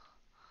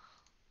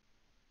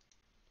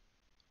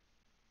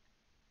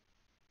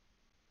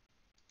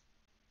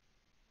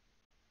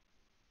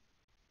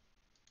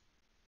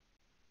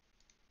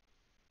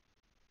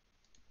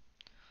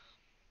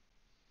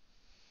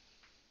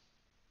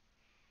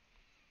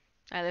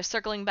 Alright, they're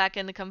circling back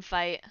in to come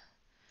fight.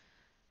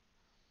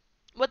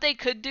 What they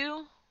could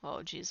do...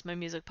 Oh, jeez, my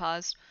music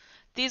paused.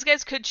 These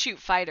guys could shoot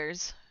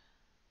fighters.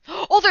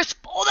 Oh,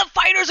 the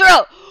fighters are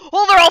out!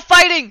 Oh, they're all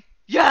fighting!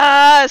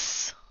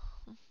 Yes!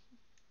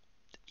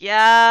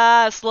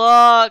 Yes,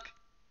 look!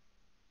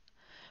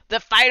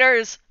 The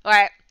fighters!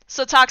 Alright,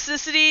 so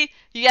toxicity,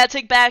 you gotta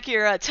take back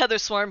your tether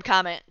swarm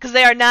comment. Because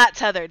they are not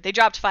tethered. They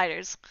dropped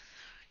fighters.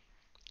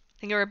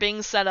 Think we're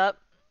being set up.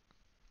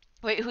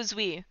 Wait, who's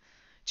we?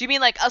 Do you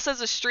mean like us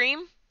as a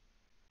stream?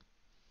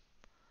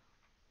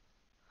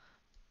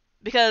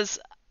 Because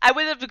I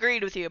would have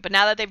agreed with you, but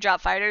now that they've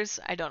dropped fighters,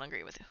 I don't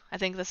agree with you. I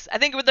think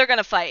they're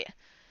gonna fight.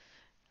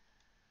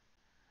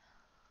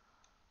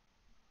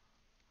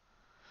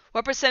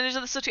 What percentage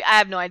of the Sotiyo? I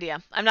have no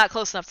idea. I'm not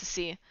close enough to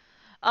see. Is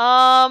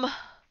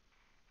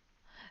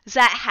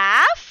that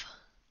half?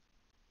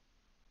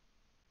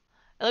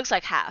 It looks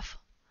like half.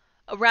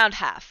 Around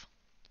half.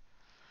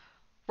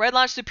 Red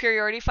launch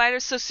superiority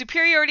fighters. So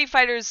superiority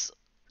fighters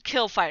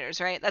kill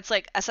fighters, right? That's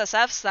like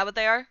SSFs. Is that what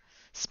they are?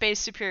 Space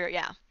superior.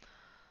 Yeah.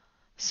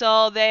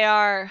 So they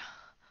are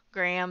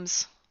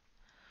grams.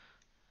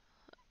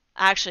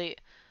 Actually,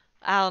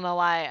 I don't know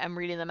why I'm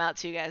reading them out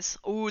to you guys.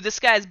 Ooh, this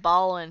guy's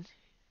ballin'.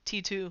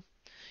 T2.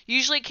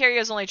 Usually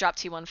carriers only drop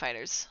T1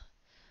 fighters.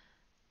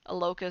 A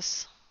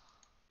locus.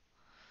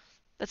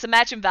 That's a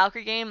match in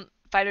Valkyrie game.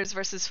 Fighters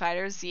versus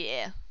fighters.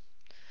 Yeah.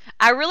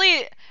 I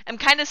really am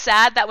kind of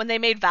sad that when they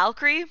made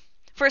Valkyrie,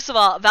 first of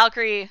all,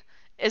 Valkyrie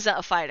isn't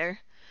a fighter.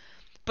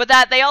 But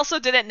that they also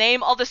didn't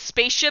name all the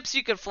spaceships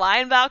you could fly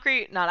in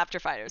Valkyrie, not after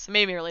fighters. It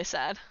made me really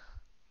sad.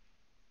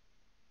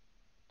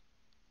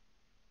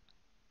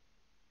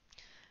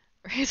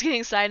 He's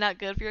getting side not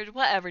good for your...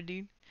 Whatever,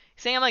 dude.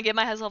 He's saying I'm gonna give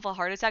myself a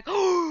heart attack.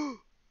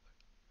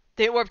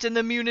 They warped in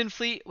the Munin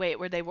fleet. Wait,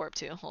 where'd they warp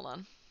to? Hold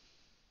on.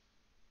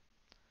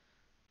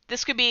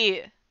 This could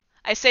be...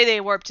 I say they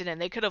warped it in.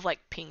 They could have, like,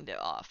 pinged it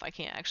off. I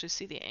can't actually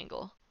see the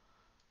angle.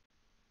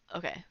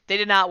 Okay. They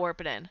did not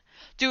warp it in.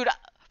 Dude,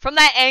 from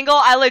that angle,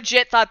 I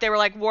legit thought they were,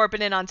 like,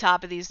 warping in on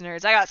top of these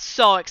nerds. I got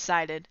so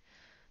excited.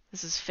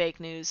 This is fake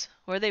news.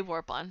 Where do they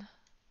warp on?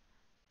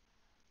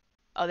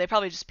 Oh, they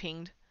probably just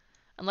pinged.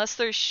 Unless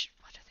they're...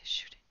 What are they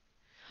shooting?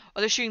 Oh,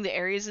 they're shooting the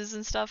Arieses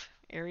and stuff?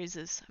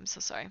 Arieses. I'm so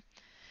sorry.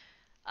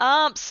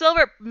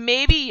 Silver,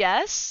 maybe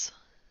yes.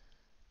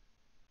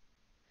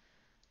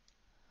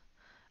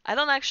 I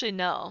don't actually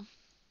know.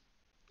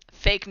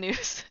 Fake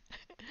news.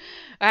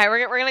 Alright,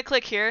 we're gonna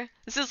click here.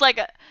 This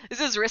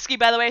is risky,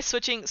 by the way,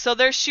 switching. So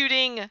they're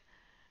shooting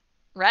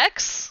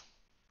Rex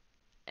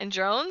and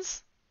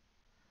drones?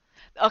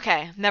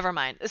 Okay, never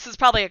mind. This is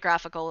probably a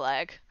graphical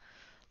lag.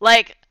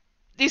 Like,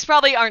 these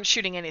probably aren't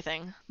shooting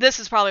anything. This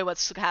is probably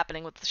what's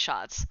happening with the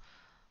shots.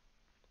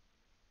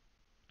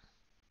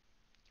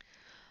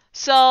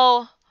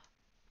 So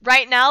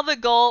right now the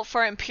goal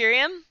for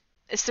Imperium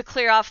is to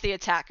clear off the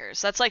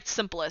attackers. That's like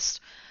simplest.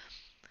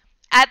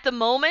 At the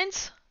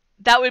moment,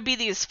 that would be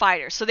these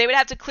fighters. So they would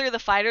have to clear the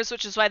fighters,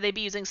 which is why they'd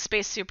be using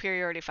space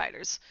superiority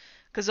fighters.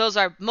 Because those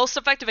are most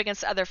effective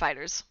against other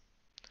fighters.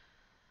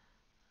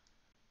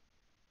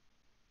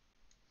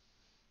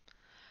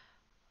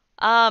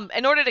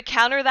 In order to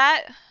counter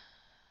that,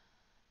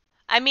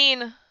 I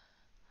mean...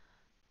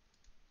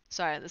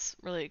 Sorry, this is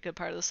really a good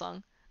part of the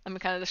song. I'm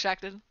kind of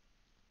distracted.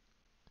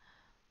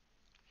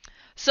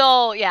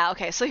 So, yeah,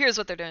 okay, so here's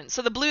what they're doing.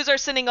 So the blues are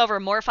sending over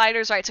more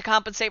fighters, right, to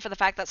compensate for the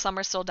fact that some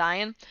are still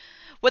dying.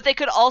 What they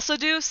could also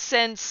do,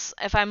 since,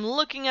 if I'm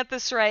looking at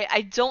this right,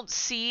 I don't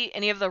see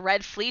any of the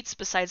red fleets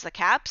besides the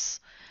caps,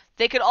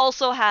 they could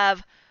also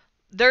have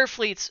their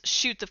fleets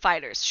shoot the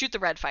fighters, shoot the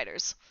red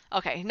fighters.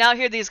 Okay, now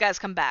here these guys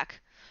come back.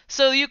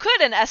 So you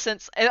could, in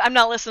essence, I'm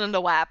not listening to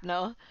WAP,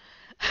 no.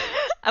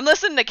 I'm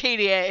listening to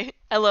KDA.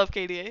 I love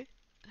KDA.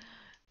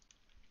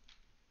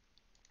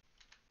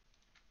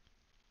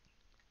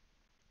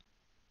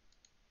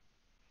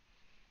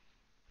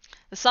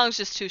 The song's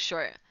just too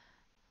short.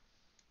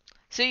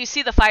 So you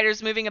see the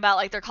fighters moving about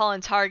like they're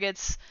calling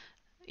targets.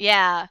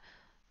 Yeah.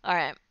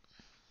 Alright.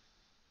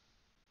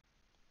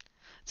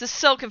 This is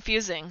so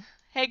confusing.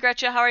 Hey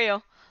Gretcha, how are you?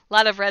 A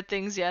lot of red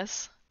things,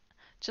 yes.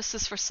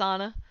 Justice for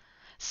Sana.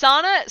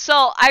 Sana,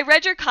 so I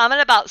read your comment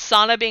about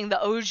Sana being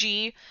the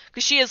OG,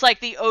 because she is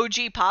like the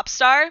OG pop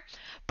star,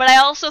 but I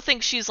also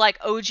think she's like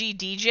OG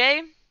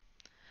DJ,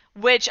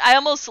 which I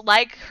almost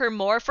like her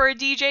more for a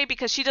DJ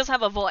because she doesn't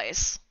have a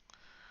voice.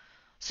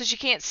 So she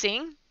can't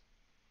sing.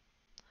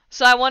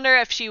 So I wonder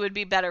if she would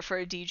be better for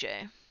a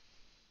DJ.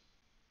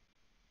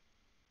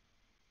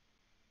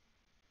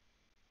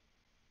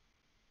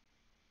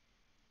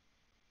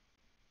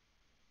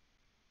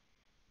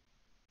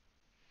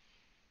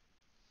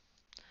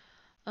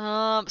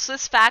 So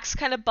this fax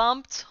kind of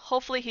bumped.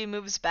 Hopefully he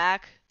moves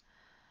back.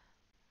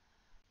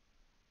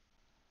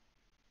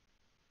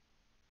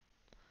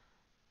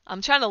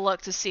 I'm trying to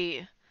look to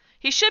see.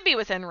 He should be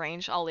within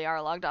range. Oh,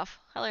 Liara logged off.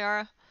 Hi,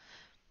 Liara.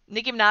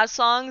 Nicki Minaj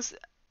songs.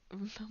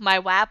 My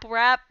WAP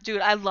rap.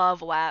 Dude, I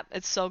love WAP.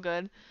 It's so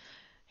good.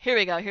 Here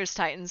we go. Here's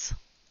Titans.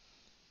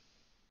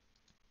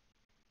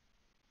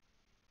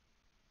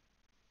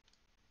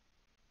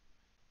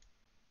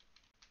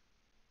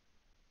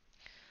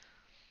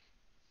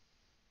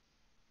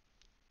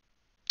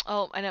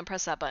 Oh, I didn't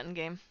press that button,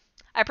 game.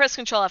 I pressed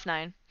Control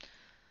F9.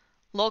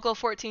 Local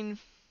 14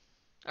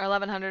 or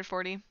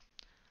 1140.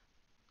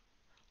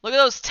 Look at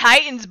those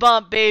Titans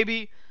bump,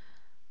 baby.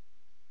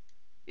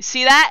 You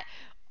see that?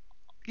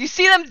 You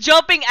see them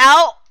jumping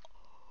out?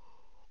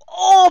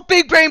 Oh,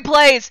 big brain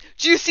plays.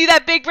 Did you see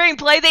that big brain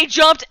play? They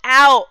jumped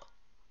out.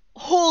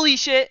 Holy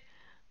shit.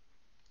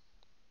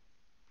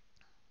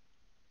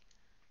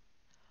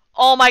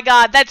 Oh my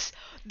god, that's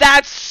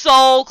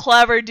so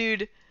clever,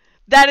 dude.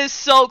 That is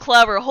so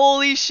clever.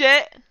 Holy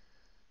shit.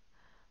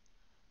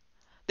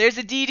 There's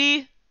a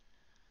DD.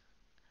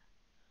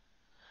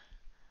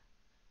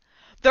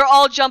 They're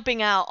all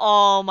jumping out.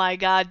 Oh my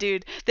god,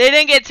 dude. They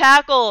didn't get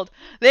tackled.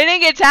 They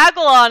didn't get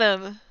tackled on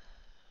him.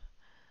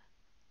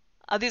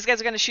 Oh, these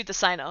guys are going to shoot the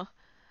Sino.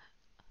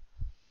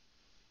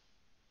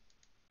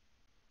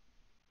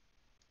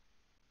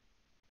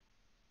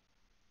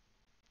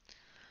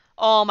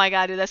 Oh my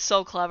god, dude. That's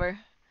so clever.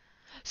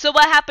 So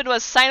what happened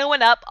was Sino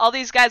went up. All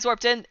these guys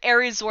warped in.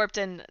 Ares warped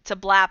in to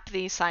blap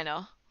the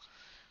Sino.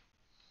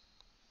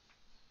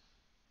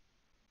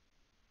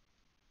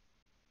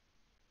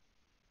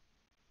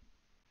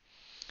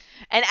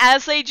 And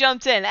as they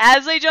jumped in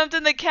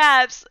the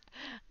caps,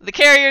 the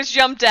carriers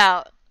jumped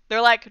out. They're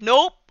like,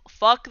 nope,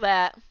 fuck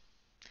that.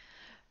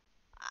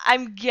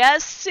 I'm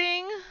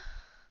guessing...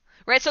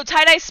 Right, so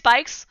tie-dye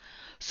spikes.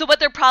 So what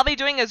they're probably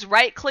doing is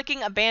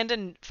right-clicking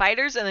abandoned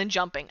fighters and then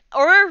jumping.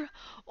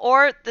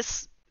 Or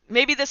this...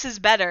 Maybe this is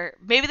better.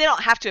 Maybe they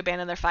don't have to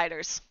abandon their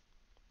fighters.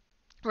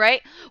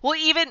 Right? Well,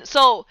 even...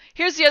 So,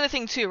 here's the other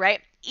thing too,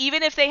 right?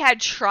 Even if they had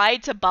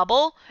tried to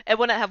bubble, it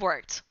wouldn't have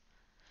worked.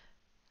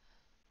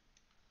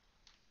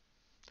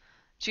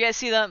 Do you guys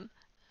see them?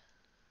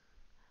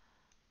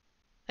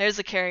 There's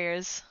the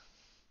carriers.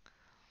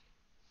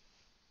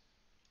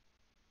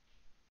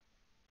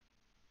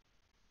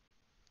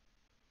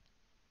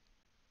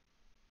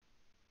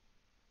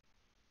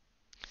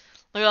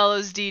 Look at all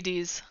those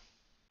DDs.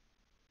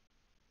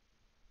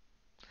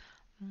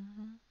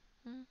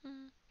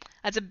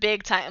 That's a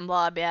big Titan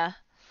blob, yeah.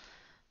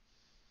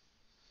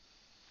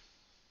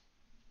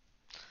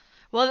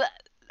 Well,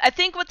 I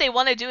think what they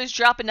want to do is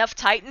drop enough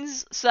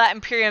Titans so that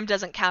Imperium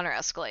doesn't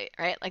counter-escalate,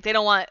 right? Like, they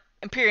don't want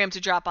Imperium to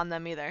drop on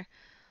them either.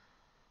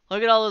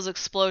 Look at all those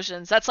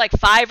explosions. That's like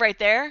 5 right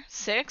there.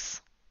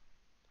 6.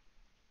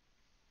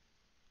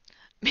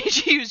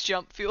 Made you use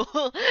jump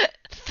fuel.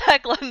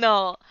 Thekla,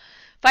 no.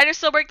 Fighters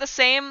still break the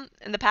same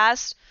in the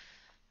past.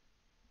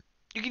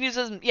 You can use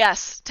those.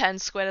 Yes, 10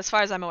 squid, as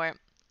far as I'm aware.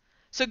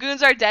 So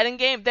goons are dead in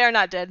game? They're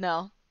not dead,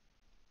 no.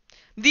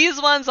 These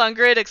ones on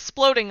grid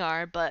exploding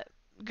are, but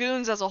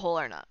goons as a whole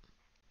are not.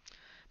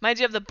 Mind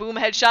you of the boom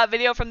headshot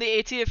video from the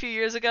AT a few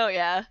years ago?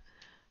 Yeah.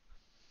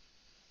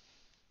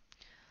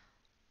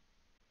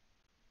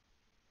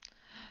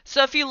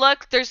 So if you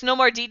look, there's no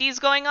more DDs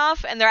going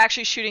off, and they're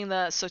actually shooting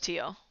the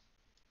Sotiyo.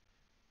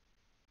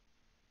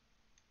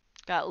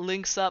 Got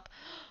links up.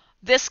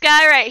 This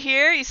guy right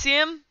here, you see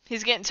him?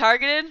 He's getting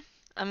targeted.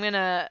 I'm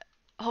gonna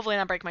hopefully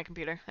not break my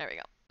computer. There we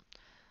go.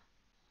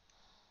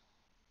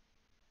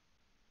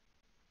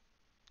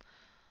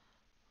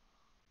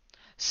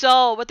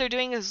 So what they're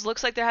doing is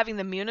looks like they're having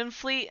the Munin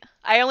fleet.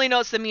 I only know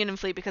it's the Munin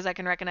fleet because I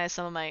can recognize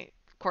some of my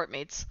court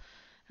mates,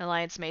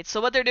 alliance mates.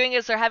 So what they're doing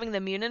is they're having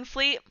the Munin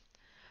fleet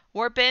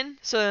warp in,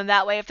 so then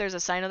that way if there's a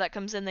Sino that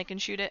comes in, they can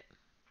shoot it.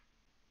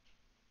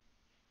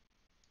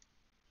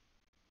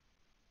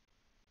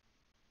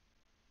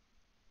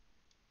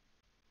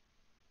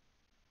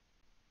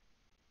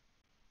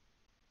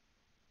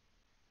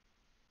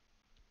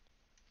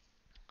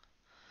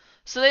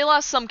 So they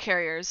lost some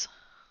carriers.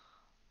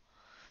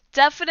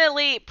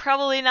 Definitely,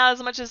 probably not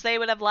as much as they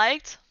would have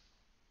liked.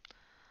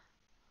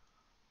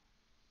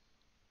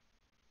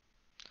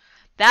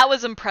 That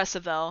was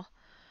impressive though.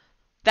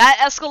 That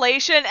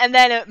escalation and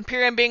then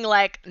Imperium being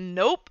like,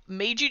 nope,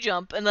 made you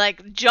jump, and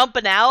like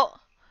jumping out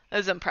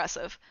is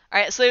impressive.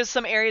 Alright, so there's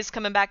some areas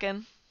coming back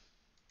in.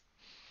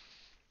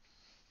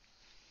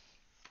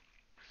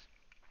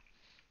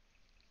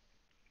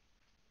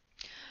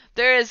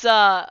 There is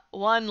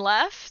one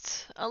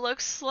left, it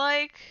looks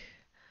like.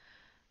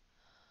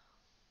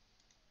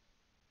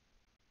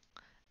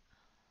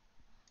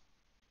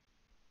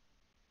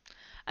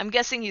 I'm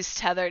guessing he's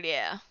tethered,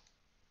 yeah.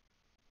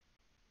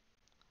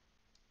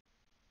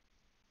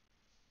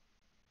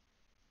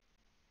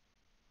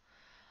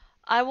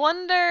 I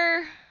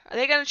wonder, are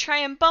they gonna try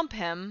and bump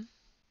him?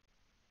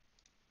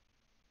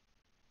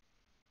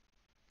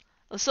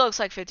 It still looks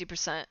like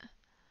 50%.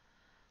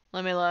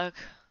 Let me look.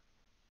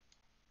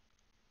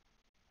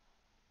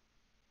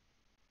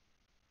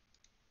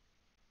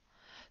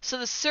 So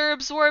the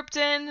Serbs warped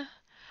in.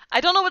 I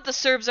don't know what the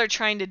Serbs are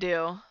trying to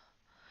do.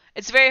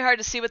 It's very hard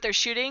to see what they're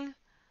shooting.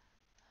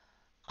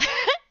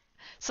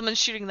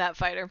 Someone's shooting that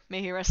fighter. May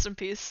he rest in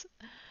peace.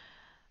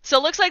 So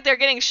it looks like they're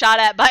getting shot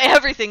at by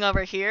everything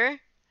over here,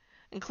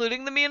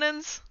 including the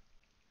Munins.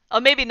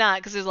 Oh, maybe not,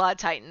 because there's a lot of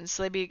Titans,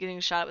 so they'd be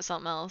getting shot at with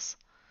something else.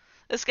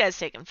 This guy's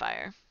taking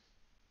fire.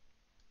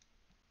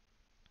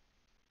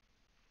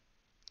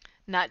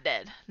 Not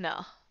dead,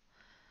 no.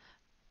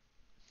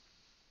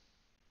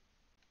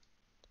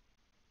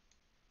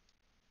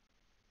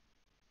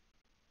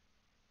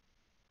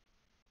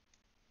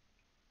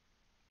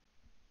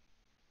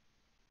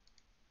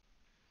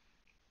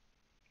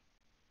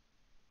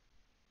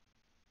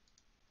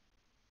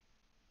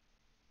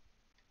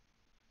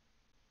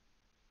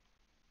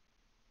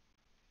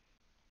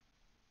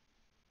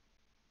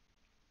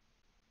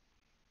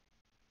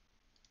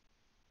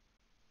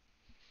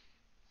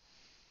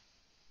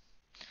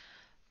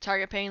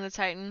 Target paying the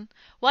Titan.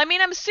 Well, I mean,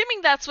 I'm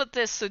assuming that's what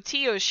this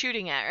Sotiyo is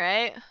shooting at,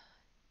 right?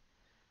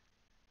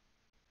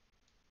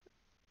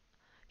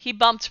 He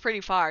bumped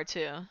pretty far,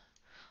 too.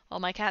 Well,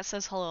 my cat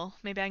says hello.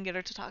 Maybe I can get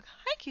her to talk.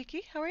 Hi,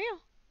 Kiki. How are you?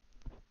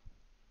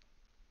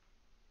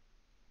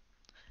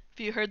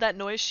 If you heard that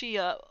noise, she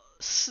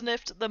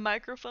sniffed the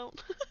microphone.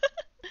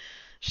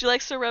 She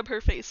likes to rub her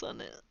face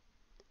on it.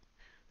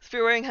 If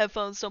you're wearing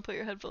headphones, don't put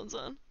your headphones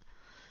on.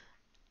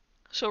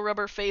 She'll rub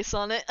her face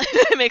on it.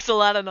 It makes a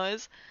lot of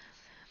noise.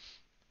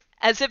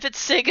 As if its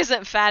sig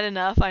isn't fat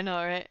enough, I know,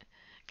 right?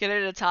 Get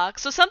her to talk.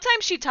 So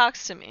sometimes she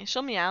talks to me.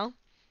 She'll meow.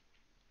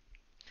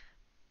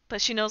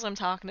 But she knows I'm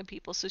talking to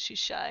people, so she's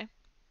shy.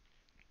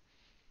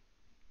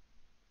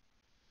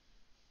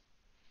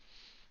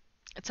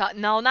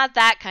 No, not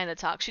that kind of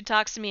talk. She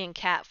talks to me in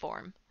cat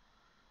form.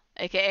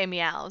 AKA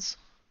meows.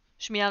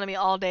 She meowed at me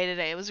all day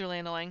today. It was really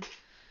annoying.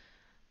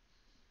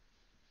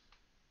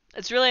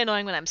 It's really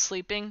annoying when I'm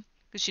sleeping,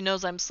 because she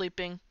knows I'm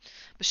sleeping.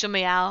 But she'll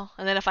meow,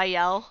 and then if I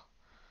yell,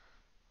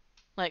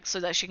 like, so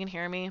that she can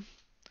hear me,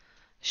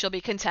 she'll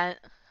be content.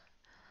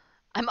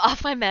 I'm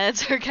off my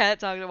meds. Her cat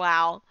talking.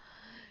 Wow.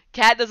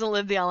 Cat doesn't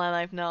live the online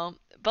life, no.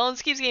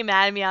 Bones keeps getting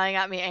mad and meowing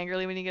at me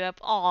angrily when you get up.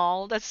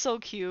 Aw, that's so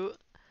cute.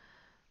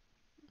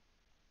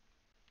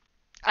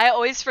 I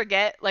always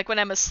forget, like when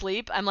I'm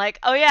asleep, I'm like,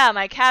 oh yeah,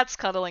 my cat's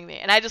cuddling me.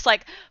 And I just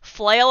like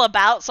flail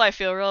about so I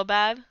feel real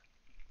bad.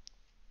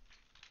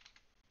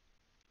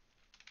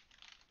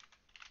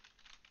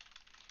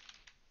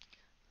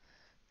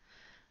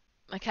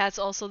 My cat's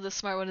also this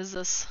smart. What is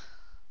this?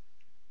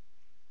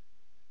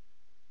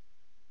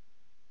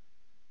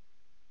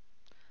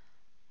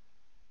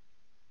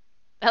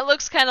 That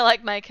looks kind of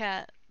like my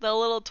cat. The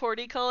little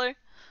torty color.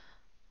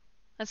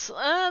 That's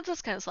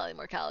kind of slightly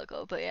more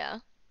calico, but yeah.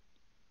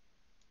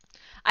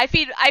 I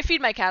feed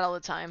my cat all the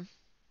time.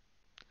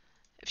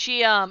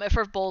 If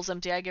her bowl's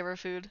empty, I give her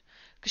food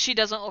because she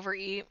doesn't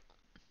overeat.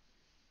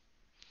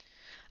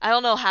 I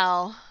don't know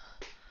how,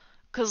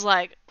 cause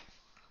like,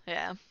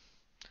 yeah.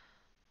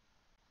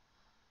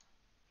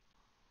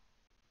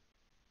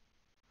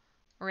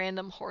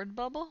 Random horde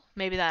bubble?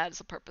 Maybe that has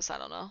a purpose. I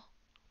don't know.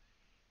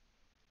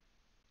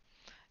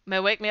 May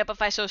wake me up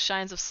if I show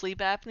signs of sleep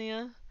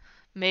apnea?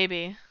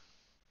 Maybe.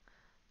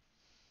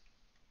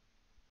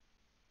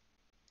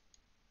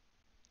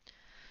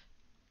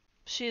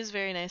 She is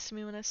very nice to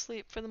me when I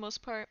sleep, for the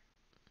most part.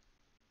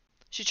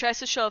 She tries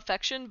to show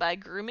affection by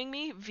grooming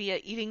me via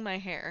eating my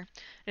hair.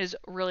 It is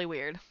really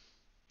weird.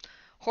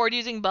 Horde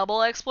using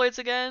bubble exploits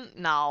again?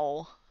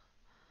 No.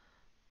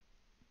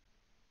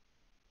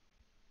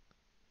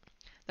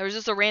 There was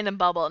just a random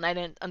bubble, and I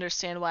didn't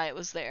understand why it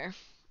was there.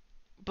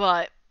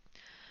 But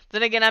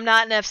then again, I'm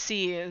not an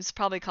FC. It was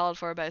probably called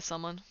for by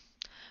someone.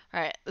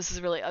 Alright, this is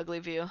a really ugly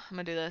view. I'm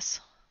gonna do this.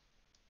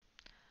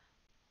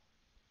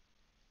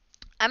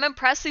 I'm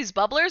impressed these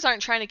bubblers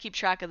aren't trying to keep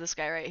track of this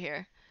guy right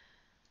here.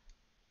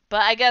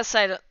 But I guess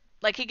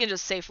like he can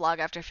just safe log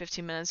after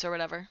 15 minutes or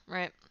whatever,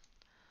 right?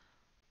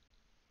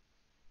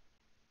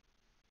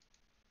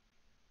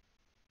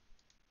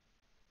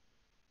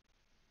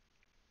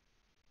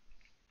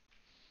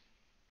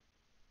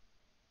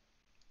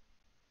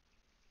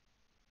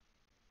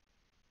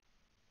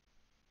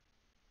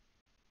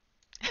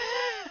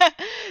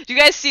 Do you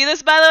guys see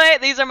this, by the way?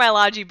 These are my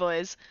Logi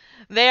boys.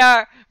 They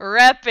are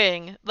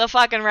repping the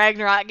fucking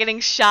Ragnarok getting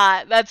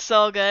shot. That's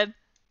so good.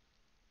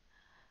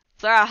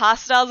 If there are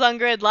hostiles on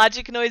grid,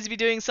 Logi can always be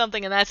doing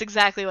something, and that's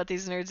exactly what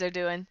these nerds are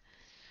doing.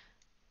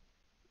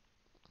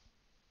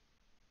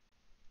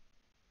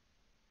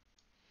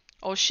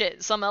 Oh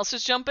shit, something else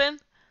just jumping?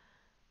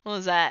 What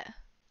was that?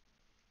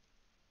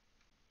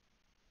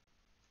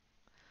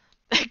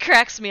 It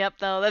cracks me up,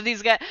 though, that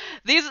these guys...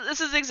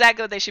 This is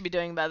exactly what they should be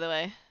doing, by the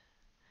way.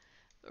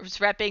 Just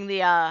repping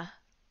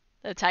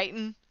the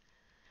Titan.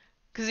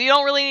 Because you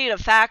don't really need a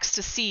fax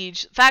to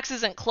siege. Fax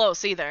isn't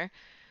close, either.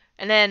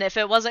 And then if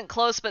it wasn't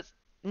close but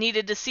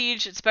needed to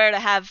siege, it's better to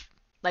have,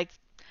 like...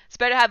 It's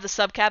better to have the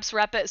subcaps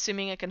rep it,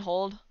 assuming it can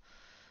hold.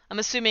 I'm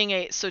assuming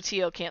a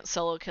Sotiyo can't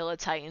solo kill a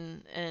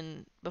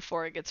Titan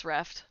before it gets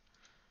refed.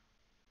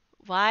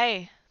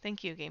 Why?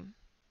 Thank you, game.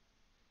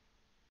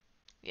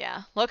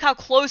 Yeah, look how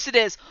close it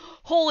is.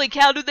 Holy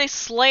cow, dude, they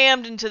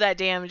slammed into that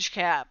damage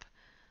cap.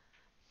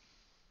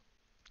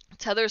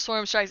 Tether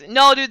swarm strikes.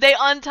 No, dude, they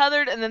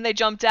untethered and then they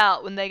jumped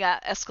out when they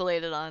got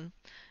escalated on.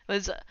 It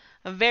was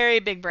a very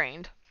big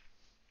brained.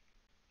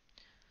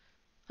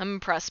 I'm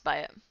impressed by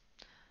it.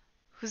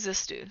 Who's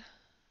this dude?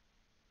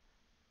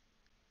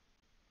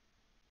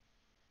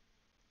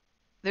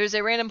 There's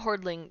a random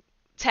hordling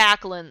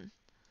tackling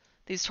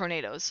these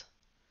tornadoes.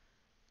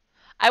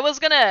 I was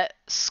gonna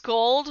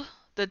scold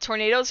the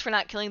tornadoes for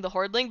not killing the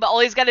hordling, but all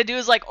he's gotta do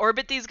is like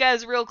orbit these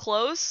guys real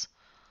close.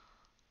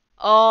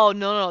 Oh,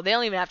 no, they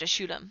don't even have to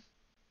shoot him.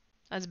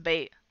 That's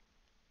bait.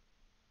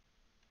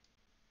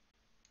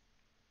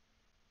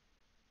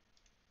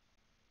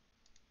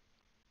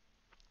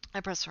 I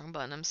pressed the wrong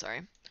button, I'm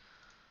sorry.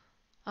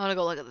 I wanna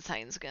go look at the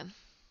Titans again.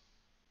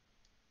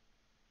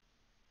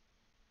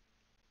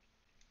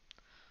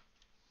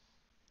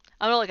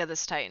 I'm gonna look at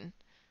this Titan.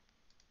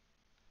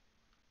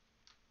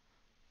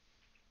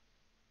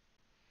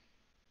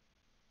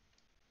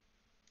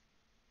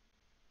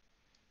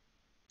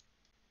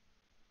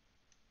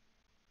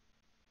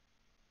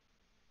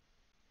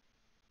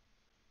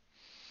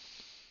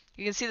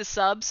 You can see the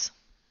subs.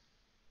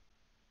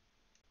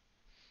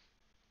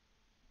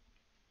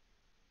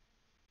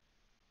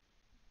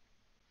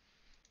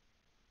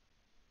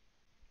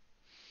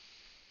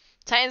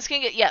 Titans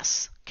can get,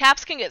 yes,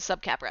 caps can get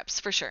subcap reps,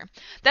 for sure.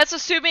 That's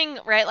assuming,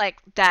 right, like,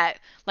 that,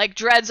 like,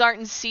 dreads aren't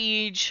in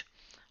siege,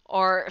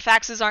 or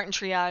faxes aren't in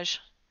triage.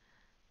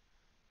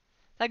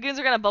 That goons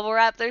are gonna bubble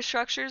wrap their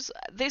structures.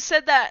 They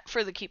said that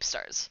for the keep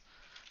stars.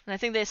 And I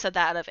think they said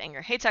that out of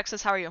anger. Hey,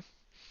 Texas, how are you?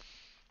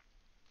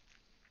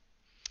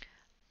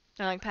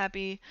 They're like,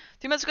 Pappy.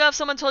 3 months ago, if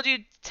someone told you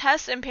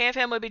Test and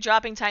PanFam would be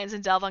dropping Titans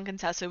and Delve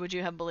uncontested, would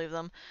you have believed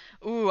them?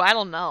 Ooh, I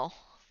don't know.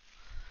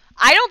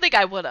 I don't think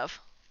I would have.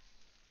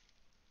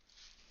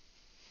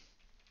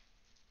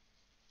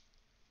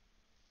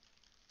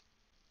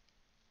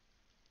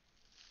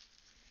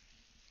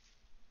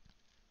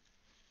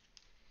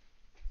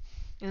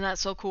 Isn't that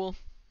so cool?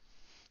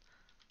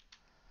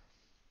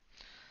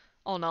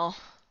 Oh no.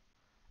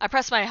 I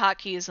pressed my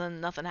hotkeys and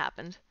nothing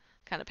happened.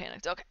 Kind of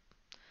panicked. Okay.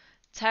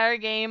 Entire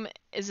game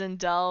is in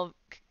Delve.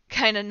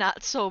 Kind of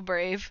not so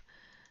brave.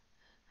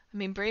 I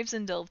mean, Brave's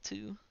in Delve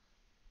too.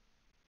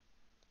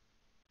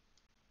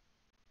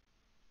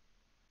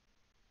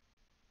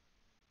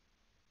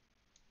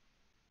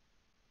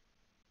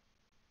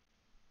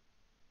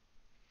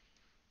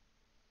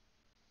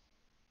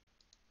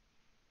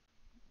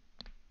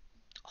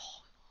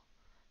 Oh,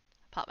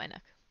 pop my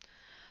neck.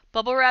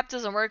 Bubble wrap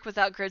doesn't work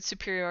without grid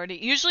superiority.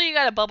 Usually you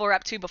gotta bubble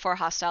wrap too before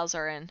hostiles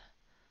are in.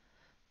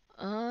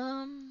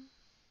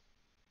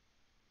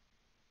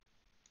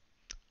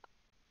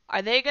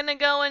 Are they gonna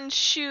go and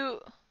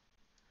shoot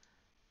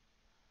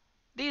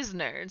these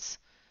nerds?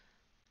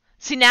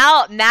 See,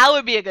 now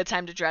would be a good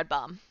time to dread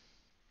bomb.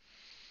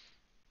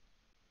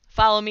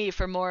 Follow me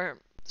for more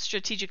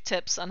strategic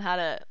tips on how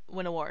to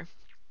win a war.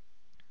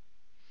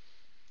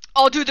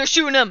 Oh, dude, they're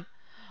shooting him!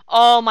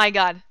 Oh my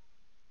god.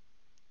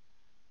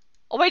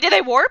 Oh, wait, did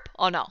they warp?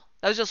 Oh, no.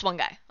 That was just one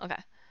guy. Okay.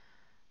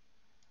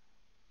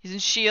 He's in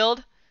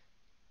shield.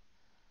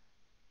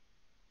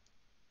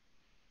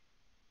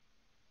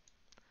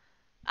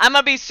 I'm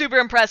gonna be super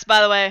impressed,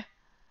 by the way.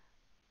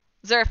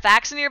 Is there a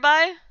fax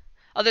nearby?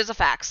 Oh, there's a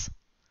fax.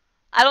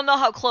 I don't know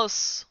how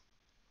close.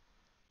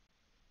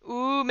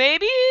 Ooh,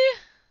 maybe?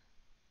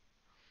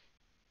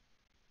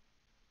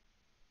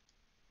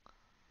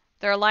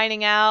 They're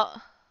lining out.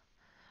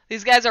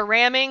 These guys are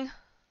ramming.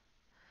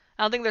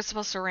 I don't think they're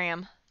supposed to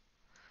ram.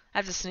 I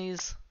have to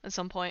sneeze at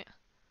some point.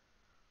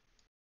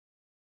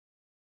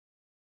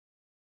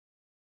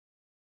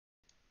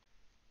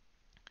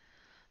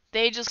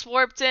 They just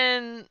warped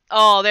in.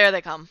 Oh, there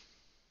they come.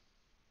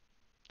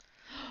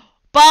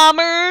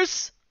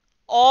 Bombers!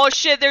 Oh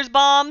shit, there's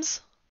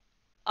bombs.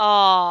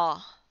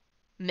 Oh,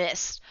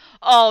 missed.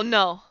 Oh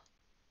no.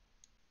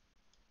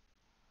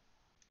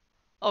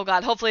 Oh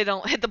god, hopefully they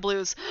don't hit the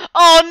blues.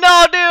 Oh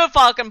no, dude,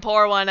 fucking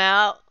pour one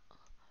out.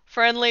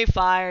 Friendly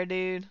fire,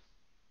 dude.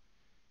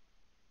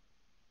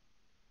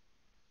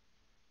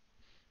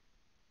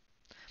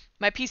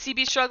 My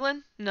PCB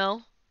struggling?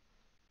 No.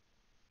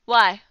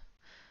 Why?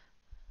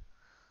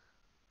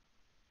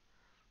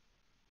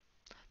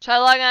 Try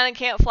to log on and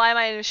can't fly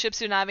my ships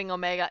do not having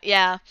Omega.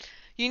 Yeah.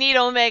 You need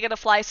Omega to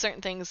fly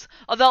certain things.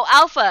 Although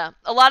Alpha,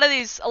 a lot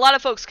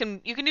of folks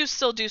you can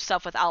still do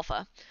stuff with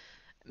Alpha.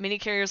 Mini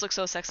carriers look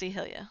so sexy,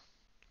 hell yeah.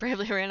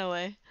 Bravely ran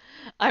away.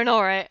 I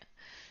know, right?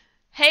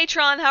 Hey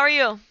Tron, how are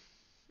you?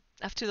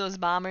 After those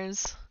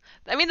bombers.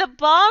 I mean, the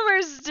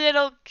bombers did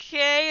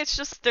okay. It's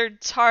just their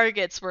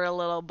targets were a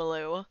little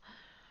blue.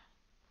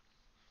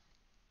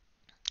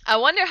 I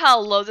wonder how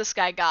low this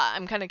guy got.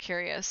 I'm kind of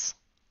curious.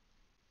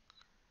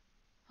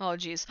 Oh,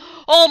 jeez.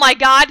 Oh, my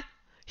God.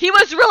 He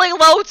was really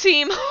low,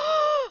 team.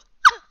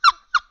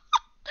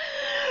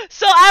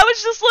 So I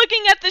was just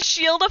looking at the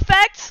shield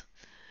effect.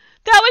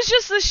 That was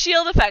just the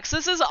shield effect. So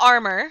this is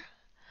armor.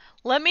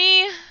 Let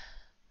me...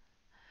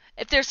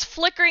 If there's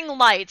flickering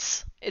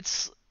lights,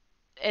 it's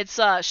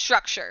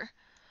structure.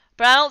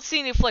 But I don't see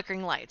any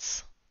flickering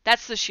lights.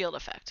 That's the shield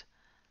effect.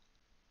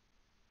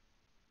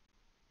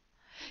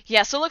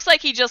 Yeah, so it looks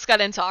like he just got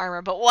into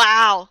armor, but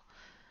wow.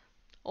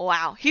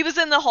 Wow. He was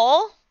in the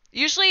hull?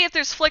 Usually if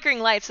there's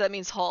flickering lights, that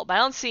means hull, but I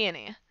don't see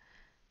any.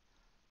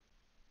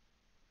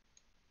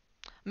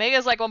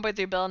 Mega's like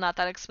 1.3 bill, not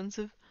that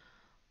expensive.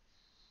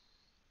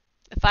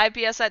 5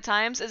 PS at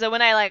times? Is it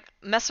when I like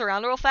mess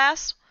around real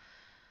fast?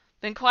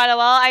 Been quite a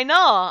while. I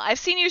know. I've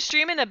seen you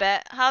streaming a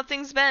bit. How have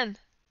things been?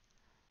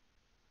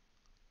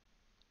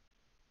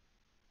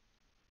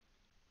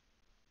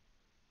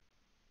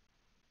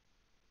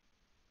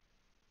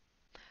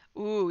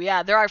 Ooh,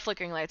 yeah, there are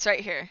flickering lights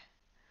right here.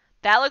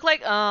 That looked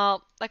like, oh,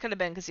 that could have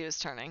been because he was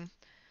turning.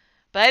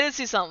 But I did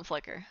see something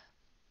flicker.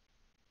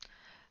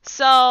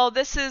 So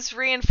this is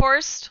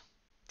reinforced.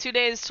 2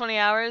 days, 20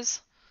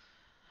 hours.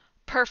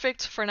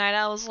 Perfect for night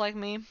owls like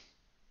me.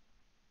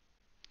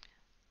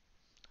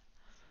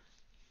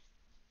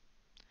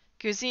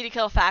 Goose need to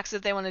kill fax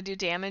if they want to do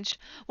damage.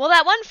 Well,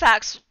 that one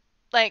fax,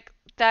 like,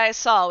 that I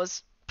saw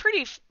was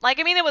pretty, like,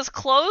 I mean, it was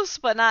close,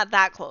 but not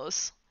that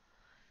close.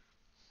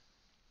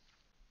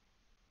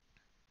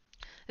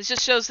 This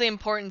just shows the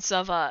importance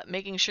of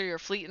making sure your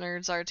fleet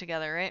nerds are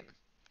together, right?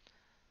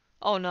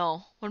 Oh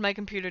no, what did my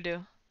computer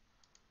do?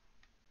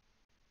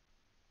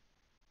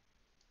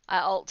 I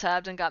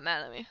alt-tabbed and got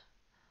mad at me.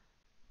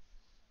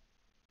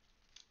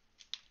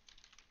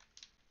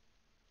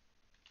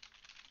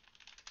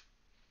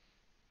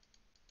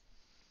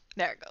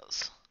 There it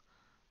goes.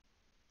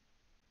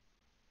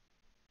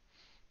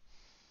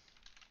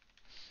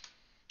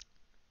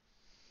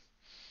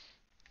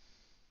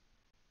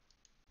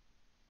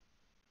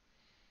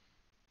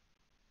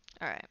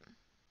 Alright.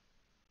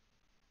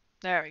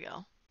 There we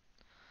go.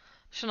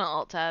 Shouldn't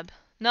alt-tab.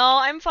 No,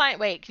 I'm fine.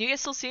 Wait, can you guys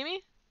still see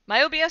me?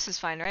 My OBS is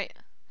fine, right?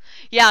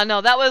 Yeah,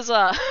 no, that was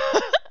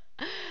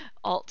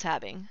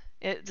alt-tabbing.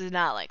 It did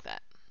not like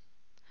that.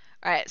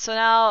 Alright, so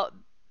now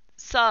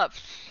I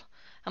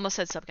almost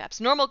said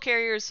subcaps. Normal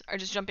carriers are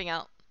just jumping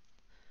out.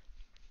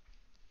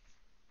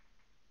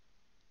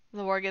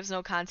 The war gives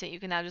no content.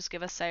 You can now just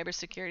give us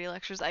cybersecurity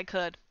lectures. I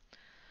could.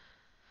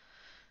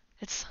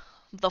 It's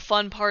the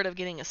fun part of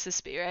getting a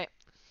CISP, right?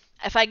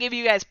 If I give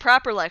you guys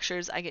proper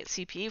lectures, I get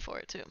CPE for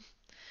it too.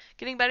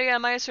 Getting better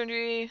on my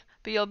surgery,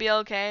 but you'll be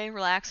okay.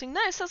 Relaxing.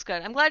 Nice, that's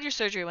good. I'm glad your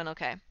surgery went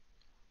okay.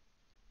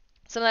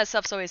 Some of that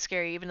stuff's always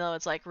scary, even though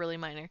it's like really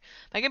minor.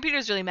 My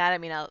computer's really mad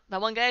at me now.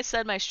 That one guy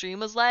said my stream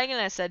was lagging,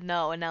 and I said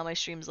no, and now my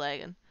stream's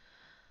lagging.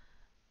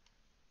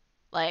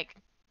 Like,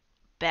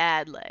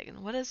 bad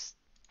lagging. What is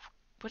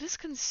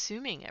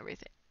consuming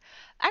everything?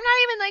 I'm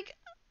not even like,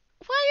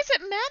 why is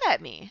it mad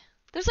at me?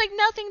 There's like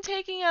nothing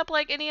taking up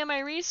like any of my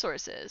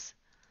resources.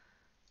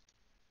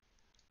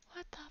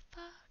 What the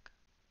fuck?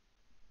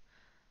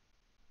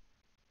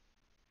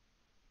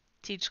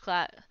 Teach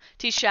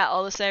chat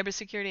all the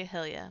cybersecurity?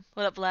 Hell yeah.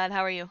 What up, Vlad?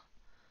 How are you?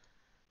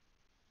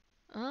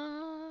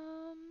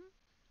 So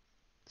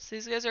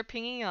these guys are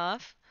pinging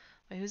off.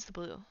 Wait, who's the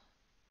blue?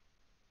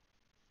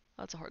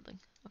 Oh, it's a hordling.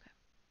 Okay.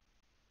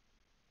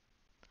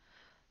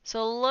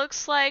 So it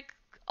looks like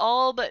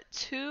all but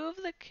two of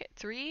the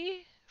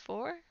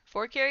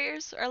four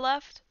carriers are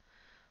left.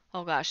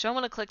 Oh gosh, I don't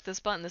want to click this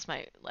button. This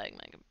might lag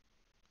my.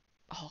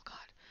 Oh god.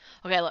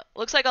 Okay, look,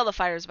 looks like all the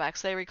fighters back.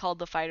 So they recalled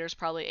the fighters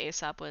probably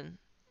ASAP when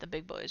the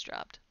big boys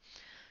dropped.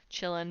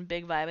 Chillin',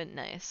 big vibing,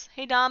 nice.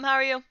 Hey Dom, how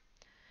are you?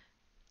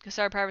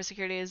 Guitar Private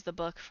Security is the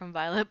book from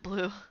Violet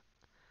Blue.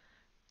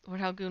 What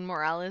how Goon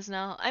Morale is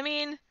now? I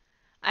mean,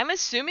 I'm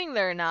assuming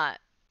they're not.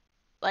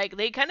 Like,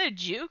 they kind of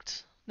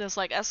juked this,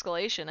 like,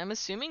 escalation. I'm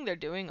assuming they're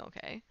doing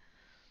okay.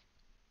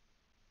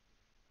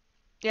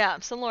 Yeah,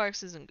 some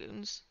Lorix is in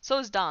Goons. So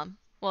is Dom.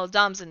 Well,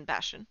 Dom's in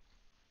Bastion.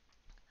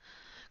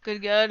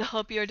 Good, good.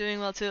 Hope you're doing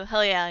well, too.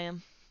 Hell yeah, I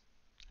am.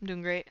 I'm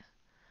doing great.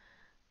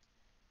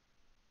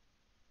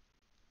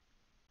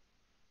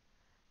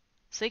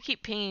 So they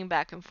keep pinging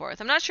back and forth.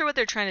 I'm not sure what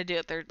they're trying to do.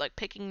 If they're, like,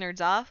 picking nerds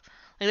off.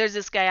 Like, there's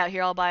this guy out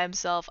here all by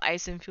himself.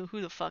 Ice and Fuel.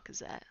 Who the fuck is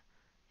that?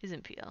 He's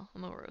in PL.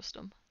 I'm gonna roast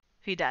him.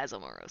 If he dies,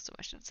 I'm gonna roast him,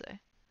 I should say.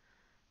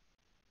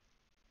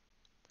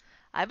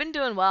 I've been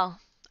doing well.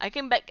 I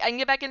can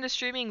get back into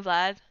streaming,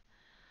 Vlad.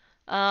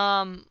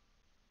 Um,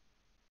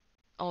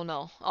 oh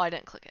no. Oh, I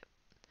didn't click it.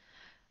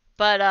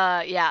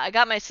 But yeah, I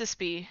got my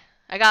CISP.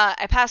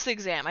 I passed the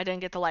exam. I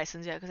didn't get the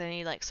license yet because I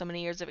need like so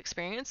many years of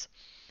experience.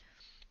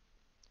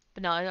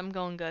 But no, I'm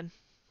going good.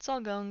 It's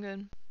all going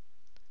good.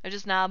 I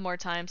just now have more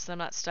time so I'm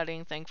not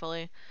studying,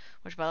 thankfully.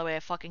 Which, by the way, I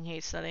fucking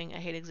hate studying. I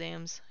hate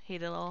exams.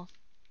 Hate it all.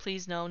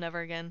 Please no,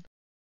 never again.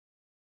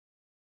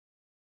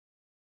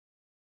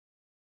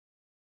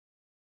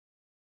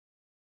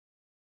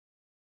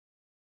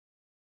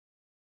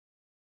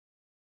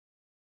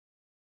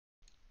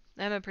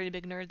 I'm a pretty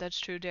big nerd. That's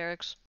true,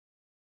 Derek's.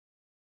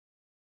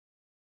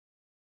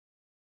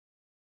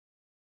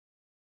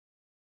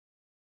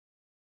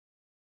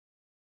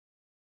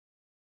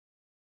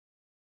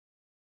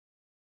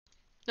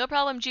 No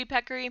problem, G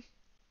Peccary.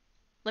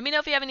 Let me know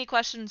if you have any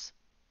questions.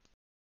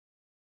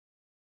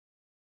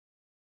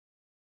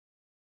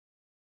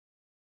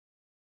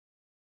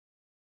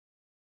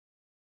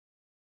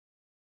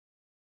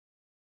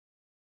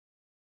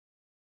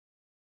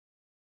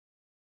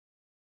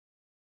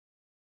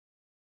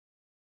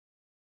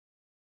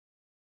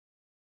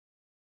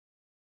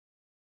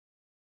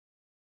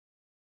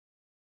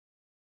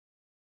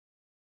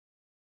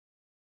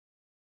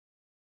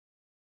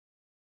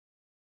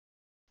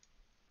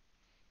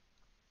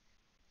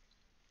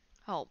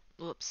 Oh,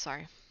 whoops,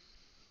 sorry.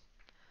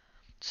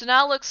 So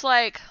now it looks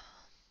like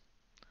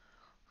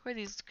what are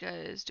these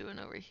guys doing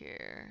over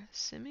here?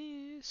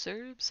 Simi,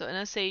 Serb, so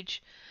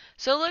NSH.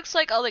 So it looks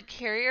like all the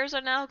carriers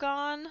are now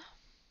gone.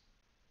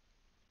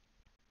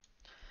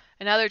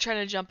 And now they're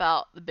trying to jump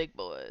out the big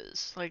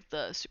boys, like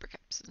the super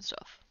caps and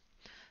stuff.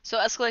 So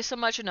escalate so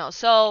much or no.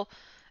 So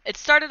it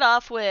started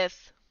off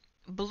with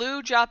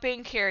blue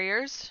dropping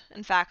carriers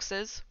and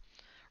faxes,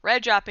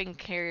 red dropping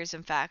carriers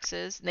and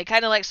faxes. And they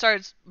kind of like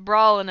started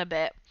brawling a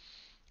bit.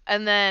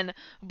 And then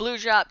blue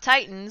dropped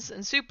titans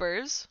and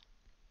supers.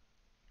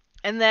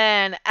 And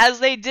then as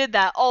they did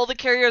that, all the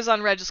carriers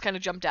on red just kind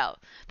of jumped out.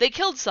 They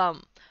killed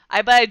some.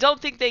 But I don't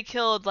think they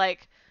killed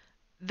like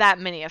that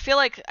many. I feel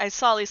like I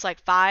saw at least like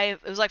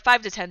 5. It was like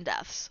 5 to 10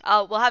 deaths.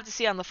 We'll have to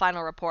see on the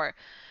final report.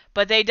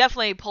 But they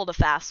definitely pulled a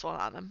fast one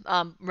on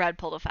them. Red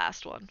pulled a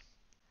fast one.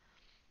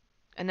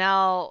 And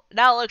now it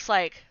looks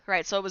like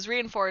right. So it was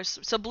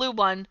reinforced. So blue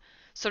won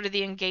sort of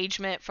the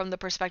engagement from the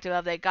perspective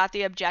of they got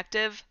the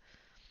objective.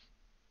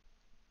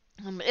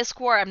 ISK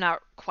war, I'm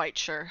not quite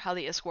sure how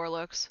the ISK war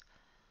looks.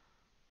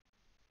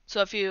 So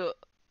if you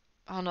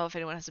I don't know if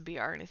anyone has a BR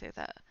or anything like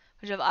that.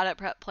 Would you have audit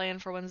prep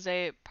planned for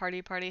Wednesday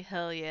party?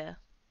 Hell yeah.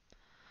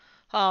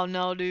 Oh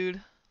no,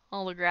 dude.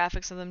 All the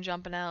graphics of them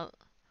jumping out.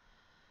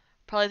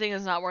 Probably think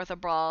it's not worth a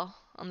brawl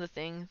on the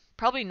thing.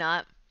 Probably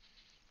not.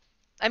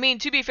 I mean,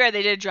 to be fair,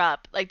 they did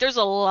drop. Like, there's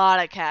a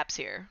lot of caps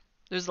here.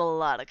 There's a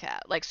lot of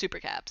like super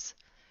caps.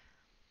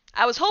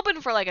 I was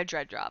hoping for like a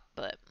dread drop,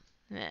 but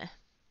eh.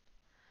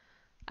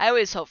 I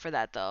always hope for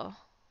that though.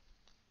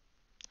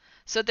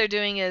 So what they're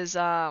doing is,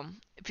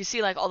 if you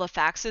see like all the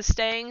faxes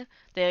staying,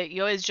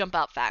 you always jump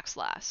out fax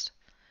last,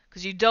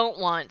 because you don't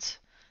want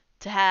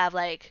to have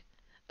like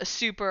a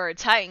super or a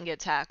titan get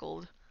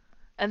tackled,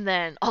 and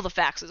then all the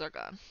faxes are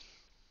gone.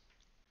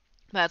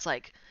 That's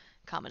like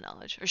common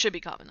knowledge, or should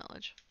be common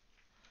knowledge.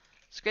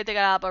 It's great they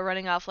got out, but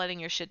running off letting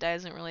your shit die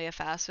isn't really a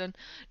fast one.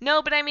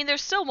 No, but I mean,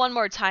 there's still one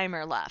more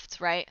timer left,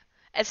 right?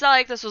 It's not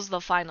like this was the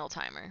final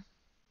timer.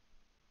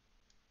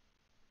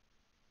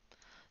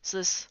 So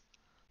this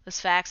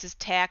fax is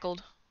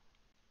tackled.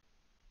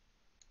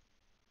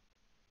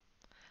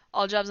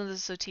 All jobs in the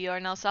Sotiyo are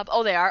now stopped.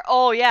 Oh, they are.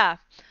 Oh, yeah,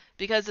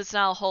 because it's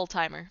now a whole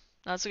timer.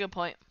 That's a good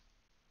point.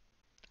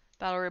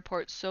 Battle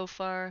report so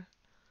far.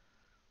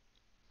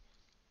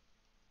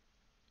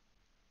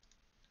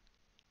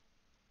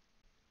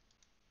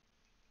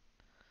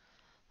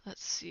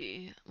 Let's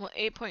see. Well,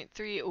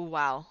 8.3. Oh,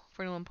 wow.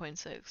 41.6.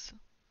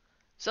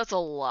 So that's a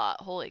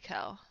lot. Holy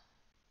cow.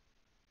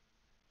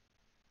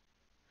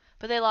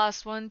 But they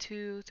lost 1,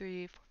 2,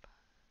 3, 4, 5.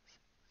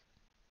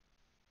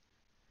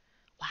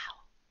 Wow.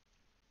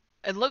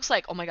 It looks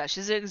like, oh my gosh,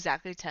 is it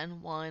exactly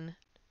 10? 1.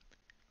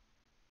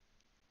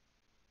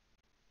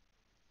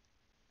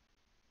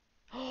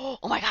 Oh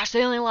my gosh,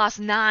 they only lost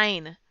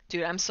 9.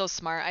 Dude, I'm so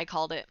smart. I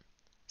called it.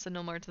 So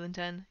no more than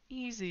 10.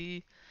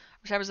 Easy.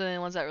 Whichever's the only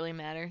ones that really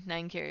matter.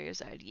 9 carriers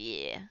died.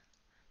 Yeah.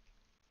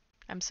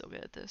 I'm so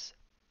good at this.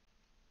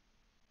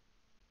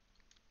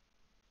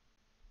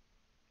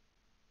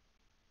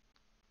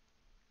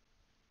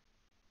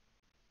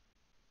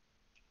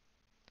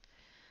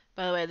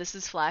 By the way, this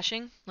is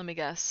flashing. Let me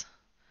guess.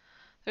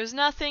 There's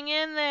nothing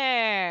in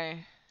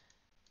there.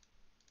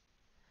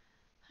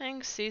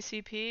 Thanks,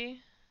 CCP.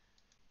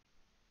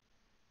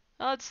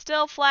 Oh, it's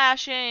still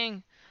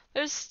flashing.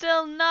 There's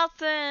still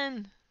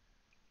nothing.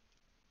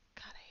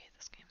 God, I hate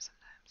this game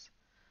sometimes.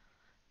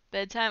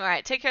 Bedtime.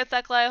 Alright, take care,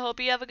 Thekla. I hope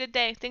you have a good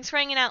day. Thanks for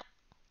hanging out.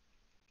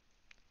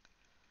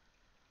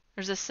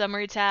 There's a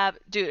summary tab.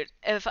 Dude,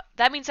 if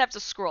that means I have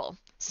to scroll.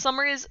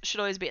 Summaries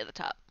should always be at the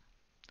top.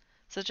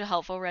 Such a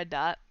helpful red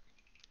dot.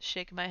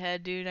 Shaking my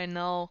head, dude. I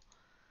know.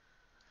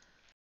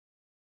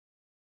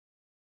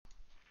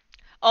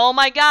 Oh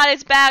my god,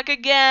 it's back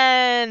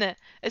again.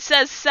 It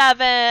says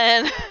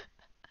 7.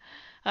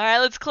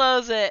 Alright, let's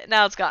close it.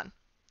 Now it's gone.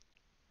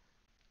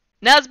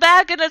 Now it's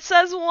back and it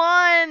says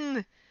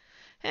 1.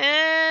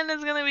 And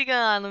it's gonna be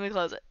gone. Let me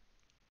close it.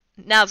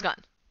 Now it's gone.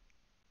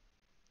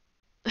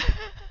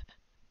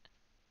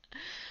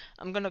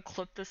 I'm gonna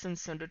clip this and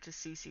send it to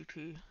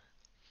CCP.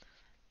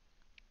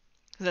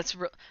 That's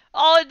real.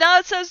 Oh, now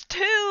it says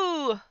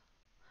 2.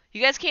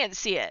 You guys can't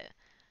see it.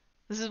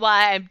 This is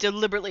why I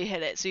deliberately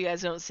hit it so you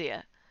guys don't see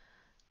it.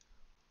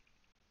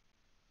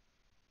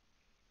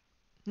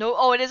 No,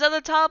 oh, it is at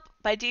the top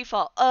by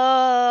default.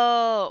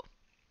 Oh.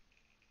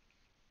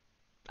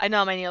 I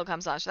know my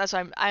Neocom slash. That's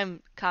why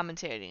I'm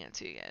commentating it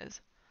to you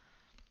guys.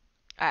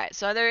 Alright,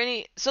 so are there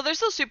any... So there's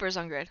still supers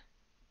on grid.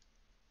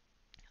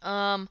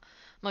 I'm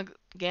gonna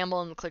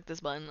gamble and click this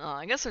button. Oh,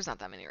 I guess there's not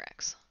that many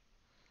wrecks.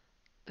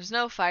 There's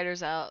no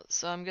fighters out,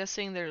 so I'm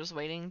guessing they're just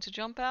waiting to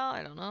jump out.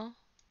 I don't know.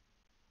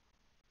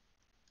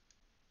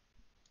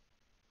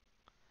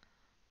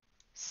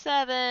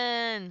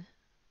 7.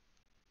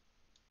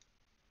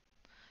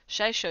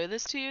 Should I show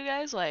this to you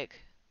guys? Like,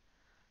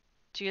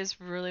 do you guys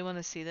really want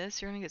to see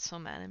this? You're gonna get so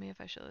mad at me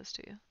if I show this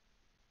to you.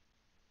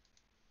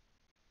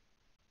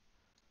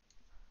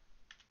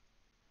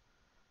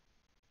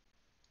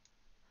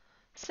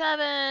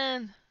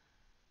 Seven.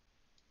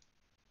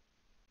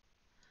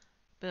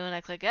 But when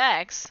I click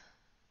X,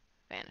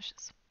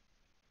 vanishes.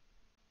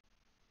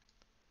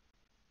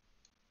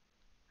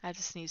 I have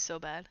to sneeze so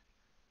bad.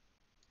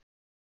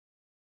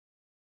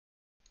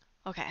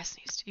 Okay, I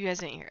sneezed. You guys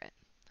didn't hear it.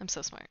 I'm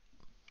so smart.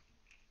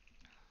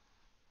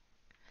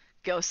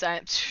 Ghost,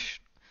 I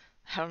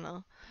don't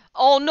know.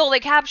 Oh no,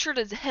 they captured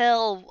his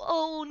hell.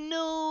 Oh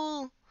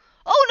no.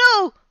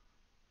 Oh no!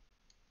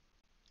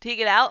 Did he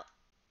get out?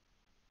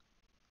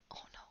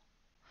 Oh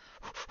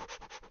no.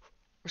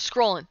 We're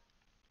scrolling.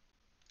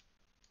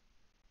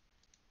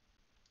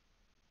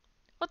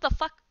 What the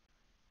fuck?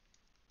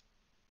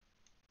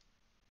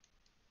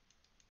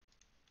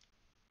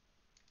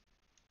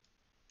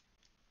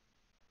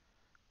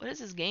 What is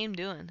this game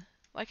doing?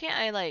 Why can't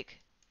I,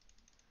 like...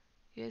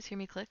 You guys hear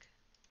me click?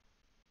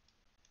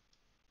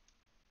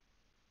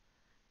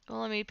 Don't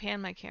let me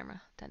pan my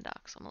camera. 10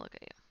 docs. I'm gonna look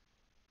at you.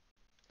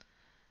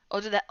 Oh,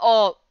 did that...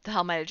 Oh, the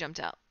hell might have jumped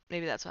out.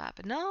 Maybe that's what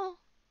happened. No.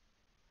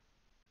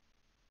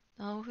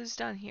 No, who's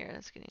down here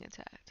that's getting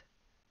attacked?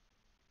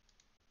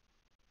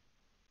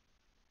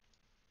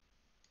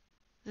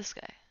 This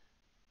guy.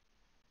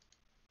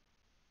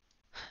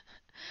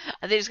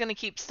 Are they just gonna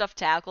keep stuff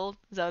tackled?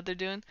 Is that what they're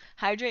doing?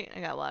 Hydrate?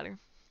 I got water.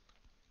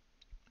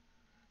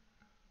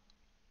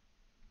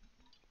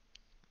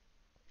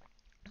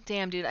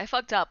 Damn, dude, I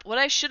fucked up. What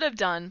I should have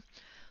done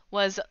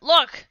was...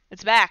 Look!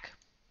 It's back!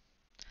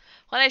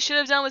 What I should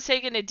have done was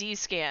taken a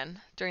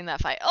D-scan during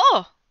that fight.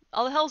 Oh!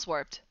 All the hell's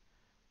warped.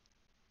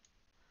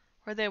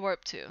 Where'd they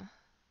warp to?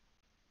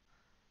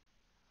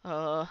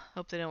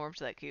 Hope they don't warp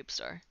to that cube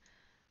star.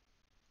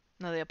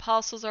 No, the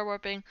apostles are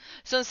warping.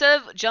 So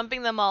instead of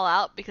jumping them all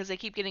out because they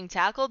keep getting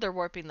tackled, they're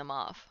warping them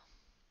off.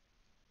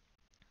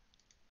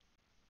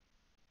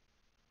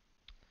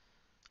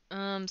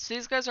 So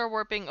these guys are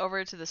warping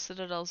over to the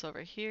citadels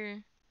over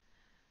here.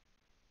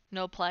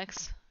 No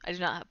Plex. I do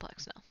not have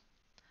Plex, no.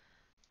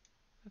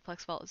 My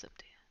Plex vault is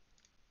empty.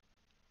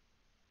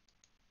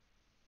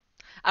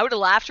 I would have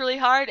laughed really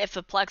hard if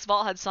the Plex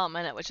vault had something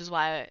in it, which is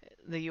why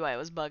the UI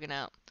was bugging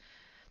out.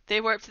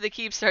 They warp to the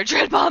keep star.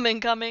 Dread bomb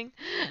incoming.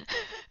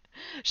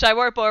 Should I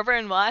warp over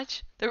and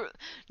watch?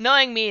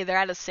 Knowing me, they're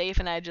at a safe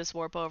and I just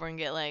warp over and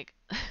get like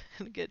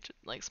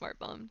smart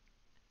bombed.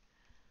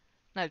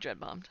 Not dread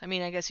bombed. I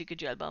mean, I guess you could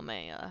dread bomb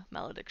a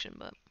malediction,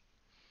 but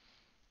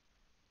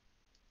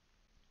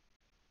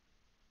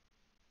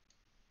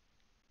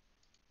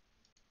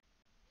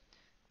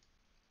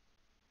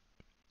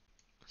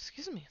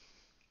excuse me.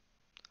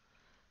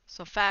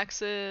 So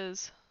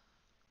faxes,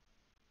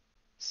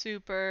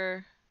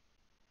 super.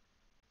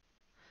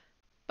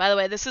 By the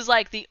way, this is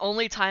like the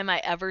only time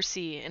I ever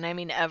see, and I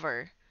mean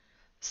ever,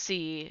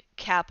 see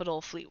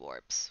capital fleet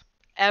warps.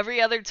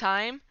 Every other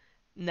time,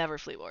 never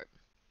fleet warp.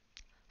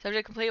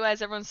 Subject complete. Why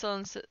is everyone still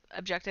in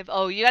objective?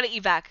 Oh, you gotta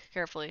evac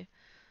carefully.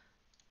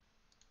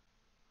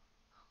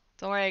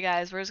 Don't worry,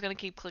 guys. We're just gonna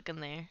keep clicking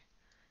there.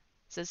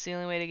 That's the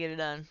only way to get it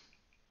done.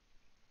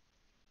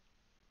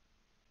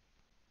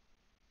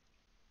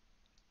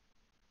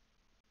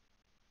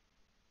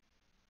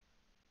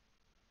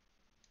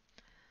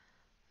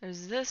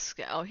 There's this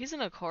guy. Oh, he's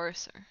in a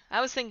courser.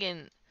 I was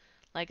thinking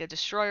like a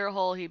destroyer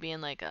hull. He'd be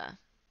in like a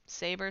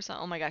saber or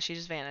something. Oh my gosh, he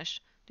just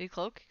vanished. Did he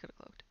cloak? He could have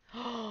cloaked.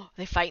 Oh,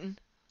 they fighting?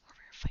 Over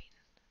here fighting.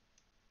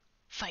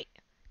 Fight.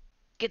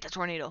 Get the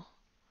tornado.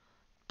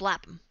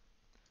 Blap him.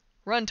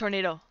 Run,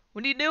 tornado.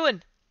 What are you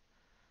doing?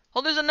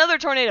 Oh, there's another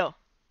tornado.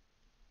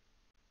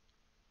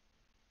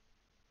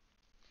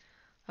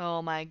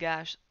 Oh my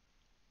gosh.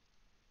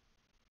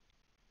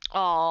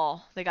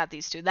 Oh, they got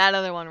these two. That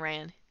other one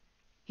ran.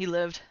 He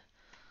lived.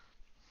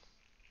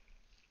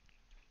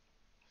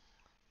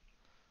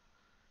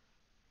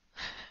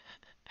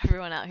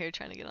 Everyone out here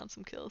trying to get on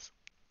some kills.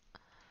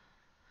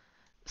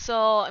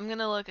 So I'm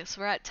gonna look.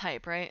 So we're at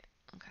type, right?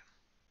 Okay.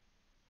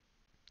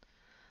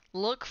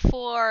 Look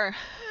for.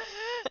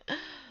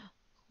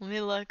 Let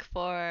me look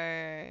for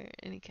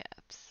any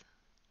caps.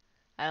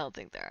 I don't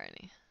think there are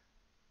any.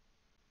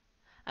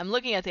 I'm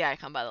looking at the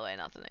icon, by the way,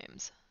 not the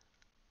names.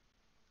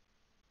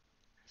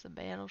 There's the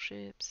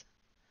battleships.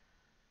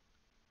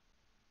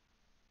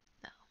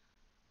 No.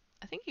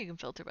 I think you can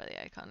filter by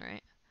the icon,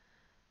 right?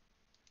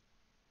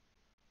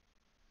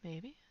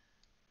 Maybe?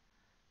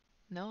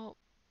 No.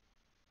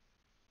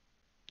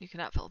 You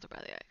cannot filter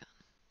by the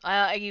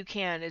icon. You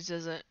can, it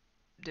doesn't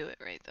do it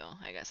right, though,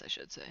 I guess I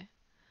should say.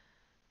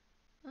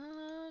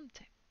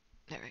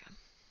 There we go.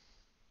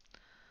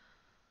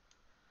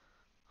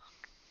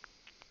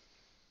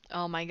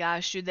 Oh my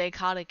gosh, dude, they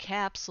caught a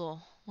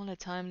capsule. What a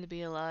time to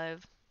be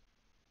alive.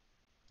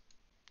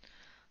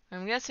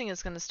 I'm guessing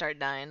it's gonna start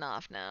dying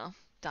off now.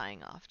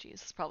 Dying off, jeez,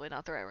 that's probably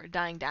not the right word.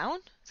 Dying down?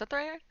 Is that the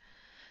right word?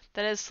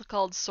 That is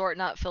called sort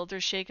not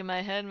filter, shaking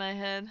my head.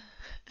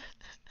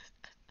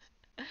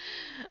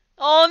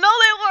 Oh no,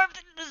 they warped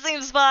in the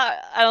same spot.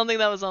 I don't think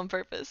that was on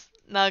purpose.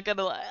 Not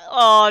gonna lie.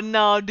 Oh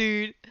no,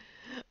 dude.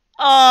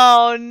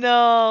 Oh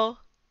no.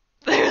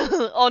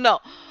 Oh no.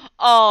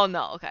 Oh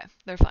no. Okay,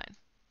 they're fine.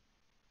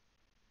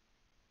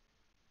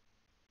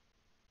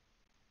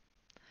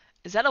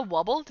 Is that a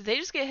wubble? Did they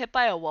just get hit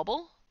by a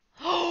wubble?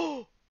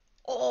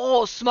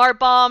 Oh, smart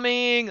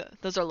bombing.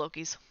 Those are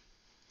Lokis.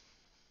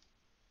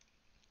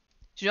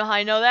 Do you know how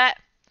I know that?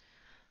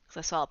 Because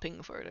I saw a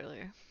ping for it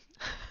earlier.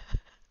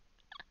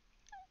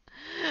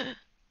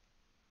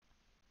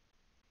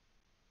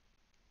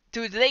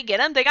 Dude, did they get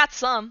them? They got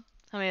some.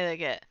 How many did they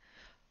get?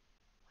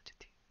 1, 2,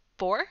 3,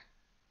 4?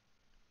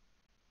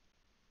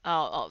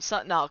 Oh,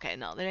 so, no, okay,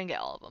 no, they didn't get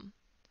all of them.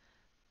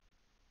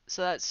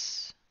 So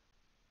that's...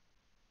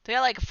 They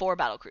got like 4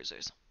 battle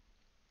cruisers.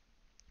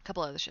 A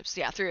couple other ships.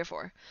 Yeah, 3 or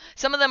 4.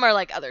 Some of them are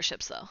like other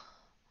ships, though.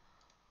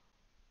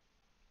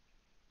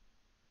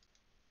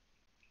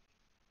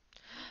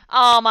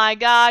 Oh my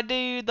god,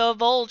 dude, the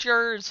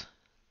vultures!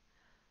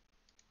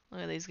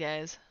 Look at these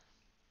guys.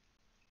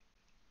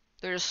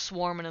 They're just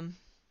swarming them.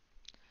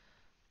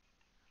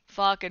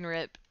 Fucking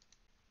rip.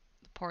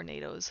 The poor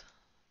NATOs.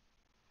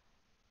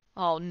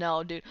 Oh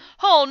no, dude.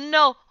 Oh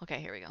no! Okay,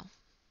 here we go.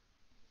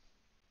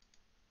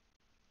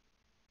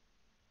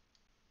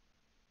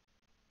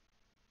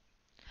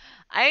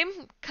 I'm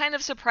kind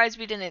of surprised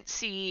we didn't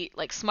see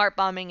like smart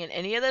bombing in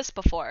any of this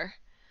before.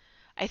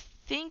 I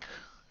think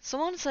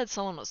someone said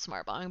someone was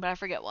smart bombing, but I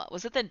forget what.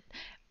 Was it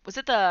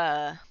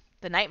the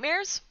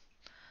nightmares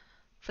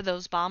for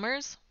those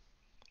bombers?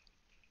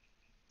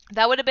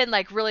 That would have been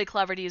like really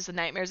clever to use the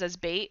nightmares as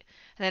bait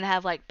and then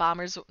have like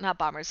smart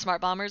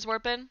bombers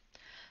warp in.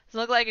 Does it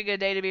look like a good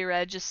day to be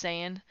red, just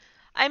saying.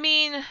 I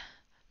mean,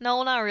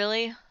 no, not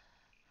really.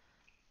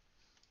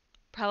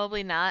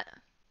 Probably not.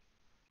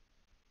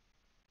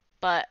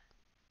 But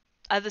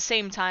at the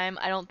same time,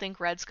 I don't think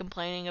red's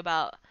complaining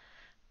about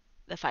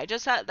the fight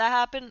that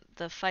happened.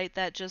 The fight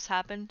that just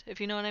happened, if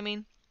you know what I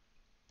mean.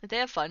 They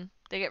have fun.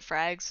 They get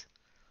frags.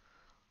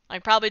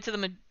 Like probably to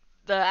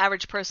the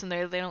average person,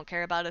 they don't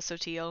care about a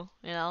Sotiyo,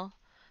 you know.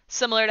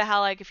 Similar to how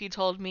like if you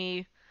told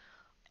me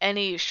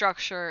any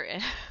structure,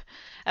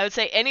 I would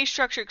say any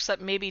structure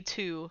except maybe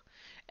 2,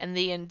 and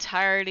the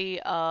entirety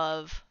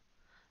of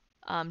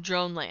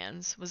drone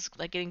lands was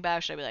like getting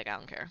bashed, I'd be like, I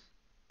don't care.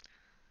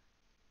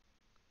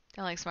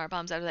 Kind of like smart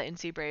bombs after that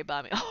NC Brave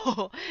bombing.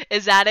 Oh,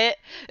 is that it?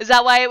 Is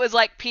that why it was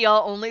like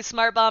PL only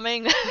smart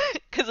bombing?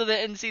 Because of the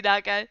NC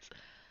dot guys?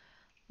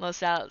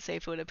 Most out,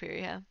 safe would appear,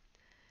 yeah.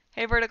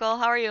 Hey, Vertical,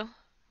 how are you?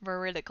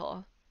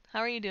 Veridical. How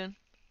are you doing?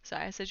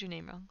 Sorry, I said your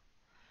name wrong.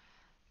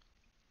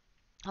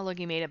 Oh, look,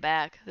 he made it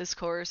back. This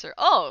courser.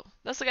 Oh,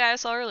 that's the guy I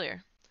saw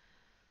earlier.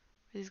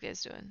 What are these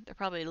guys doing? They're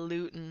probably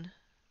looting.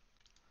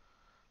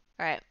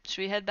 Alright,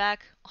 should we head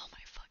back? Oh my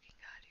fucking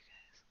god, you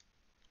guys.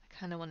 I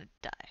kind of want to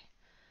die.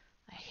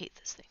 I hate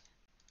this thing.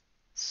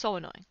 So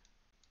annoying.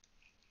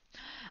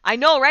 I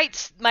know,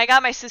 right? I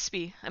got my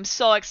Cispy. I'm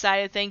so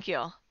excited. Thank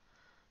you.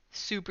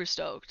 Super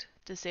stoked.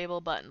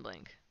 Disable button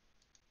blink.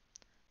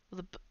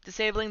 Will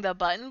disabling the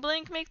button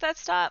blink make that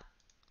stop?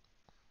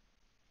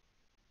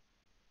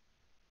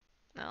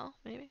 No?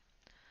 Maybe?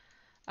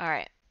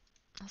 Alright.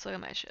 Let's look at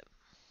my ship.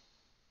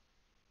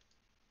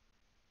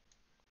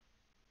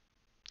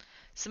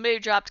 Somebody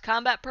dropped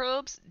combat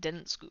probes.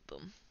 Didn't scoop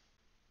them.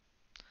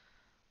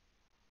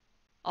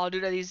 Oh,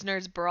 dude, are these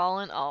nerds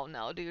brawling? Oh,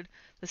 no, dude.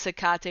 The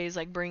Sacate's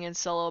like bringing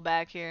Solo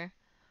back here.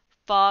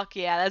 Fuck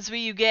yeah, that's what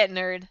you get,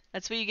 nerd.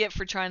 That's what you get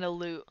for trying to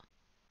loot.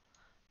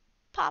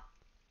 Pop.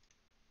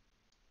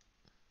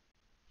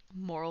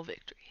 Moral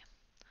victory.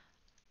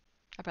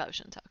 I probably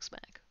shouldn't talk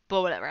smack.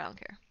 But whatever, I don't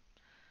care.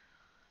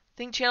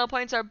 Think channel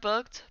points are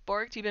booked?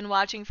 Borked, you've been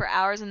watching for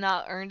hours and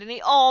not earned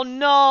any? Oh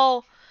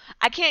no!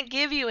 I can't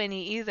give you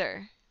any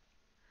either.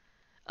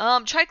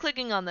 Try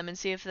clicking on them and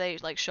see if they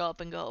like show up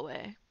and go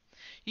away.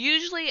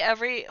 Usually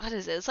every, what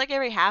is it? It's like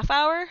every half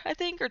hour, I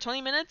think, or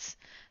 20 minutes.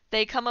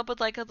 They come up with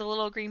like the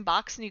little green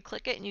box and you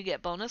click it and you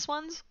get bonus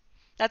ones.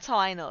 That's how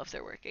I know if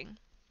they're working.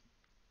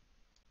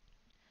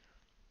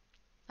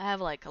 I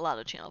have like a lot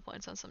of channel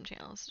points on some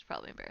channels. It's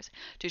probably embarrassing.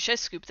 Dude, should I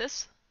scoop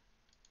this?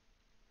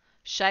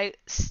 Should I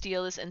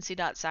steal this NC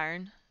dot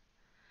siren?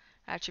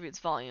 Attributes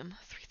volume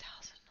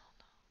 3000. Oh,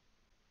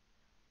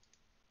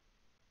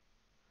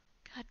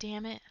 no. God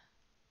damn it.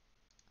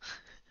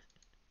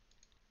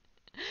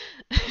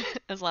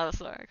 That's loud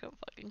as I can't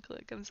fucking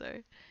click. I'm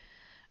sorry.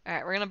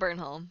 Alright, we're gonna burn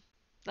home.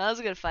 That was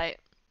a good fight.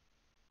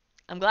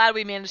 I'm glad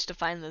we managed to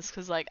find this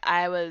because like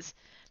I was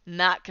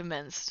not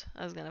convinced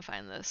I was gonna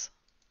find this.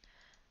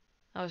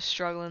 I was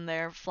struggling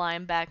there,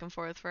 flying back and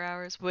forth for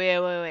hours.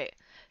 Wait.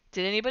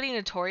 Did anybody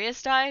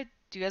notorious die?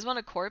 Do you guys want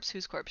a corpse?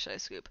 Whose corpse should I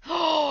scoop?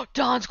 Oh,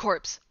 Don's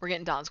corpse! We're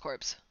getting Don's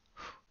corpse.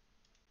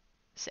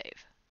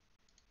 Save.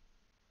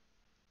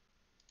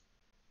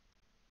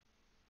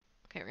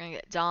 Okay, we're gonna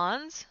get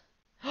Don's.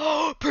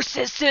 Oh,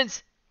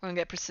 Persistence! We're gonna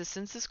get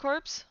Persistence's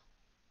corpse.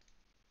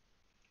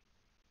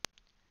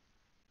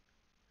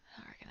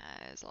 I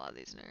recognize a lot of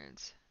these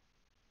nerds.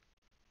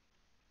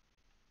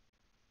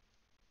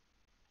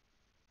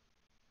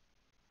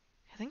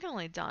 I think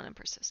only Don and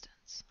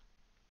Persistence.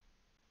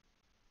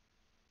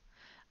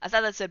 I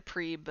thought that said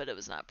Prebe, but it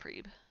was not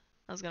Prebe.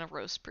 I was gonna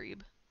roast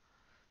Prebe.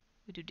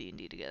 We do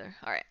D&D together.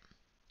 Alright.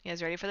 You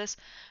guys ready for this?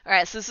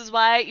 Alright, so this is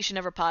why you should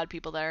never pod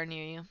people that are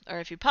near you. Or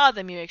if you pod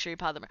them, you make sure you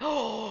pod them.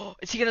 Oh,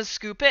 is he gonna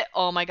scoop it?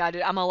 Oh my god,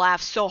 dude. I'm gonna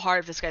laugh so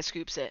hard if this guy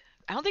scoops it.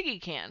 I don't think he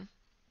can.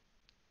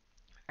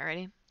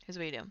 Alrighty. Here's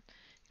what you do. You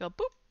go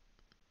boop.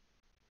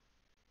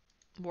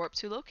 Warp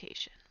to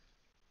location.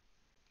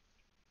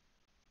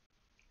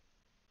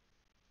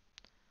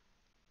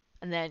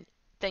 And then,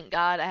 thank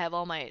God I have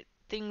all my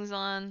things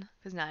on,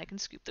 because now I can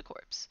scoop the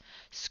corpse.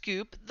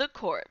 Scoop the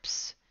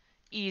corpse.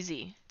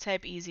 Easy.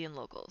 Type easy in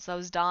locals. That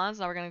was Don's.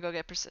 Now we're going to go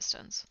get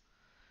Persistence.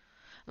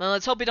 And then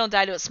let's hope we don't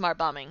die to a smart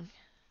bombing.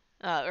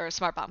 Or a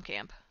smart bomb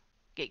camp.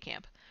 Gate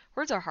camp.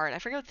 Words are hard. I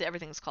forget what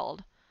everything's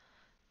called.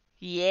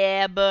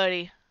 Yeah,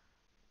 buddy.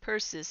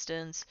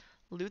 Persistence.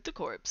 Loot the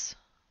corpse.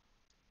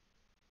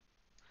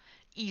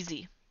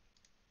 Easy.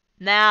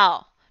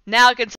 Now I can